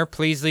listener,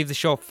 please leave the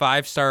show a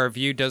 5-star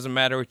review. Doesn't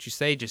matter what you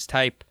say, just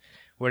type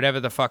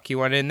whatever the fuck you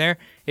want in there.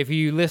 If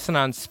you listen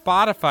on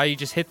Spotify, you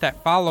just hit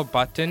that follow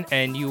button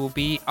and you will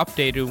be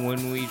updated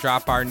when we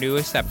drop our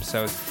newest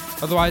episode.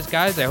 Otherwise,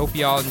 guys, I hope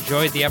you all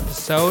enjoyed the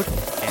episode,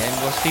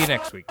 and we'll see you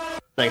next week.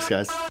 Thanks,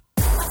 guys.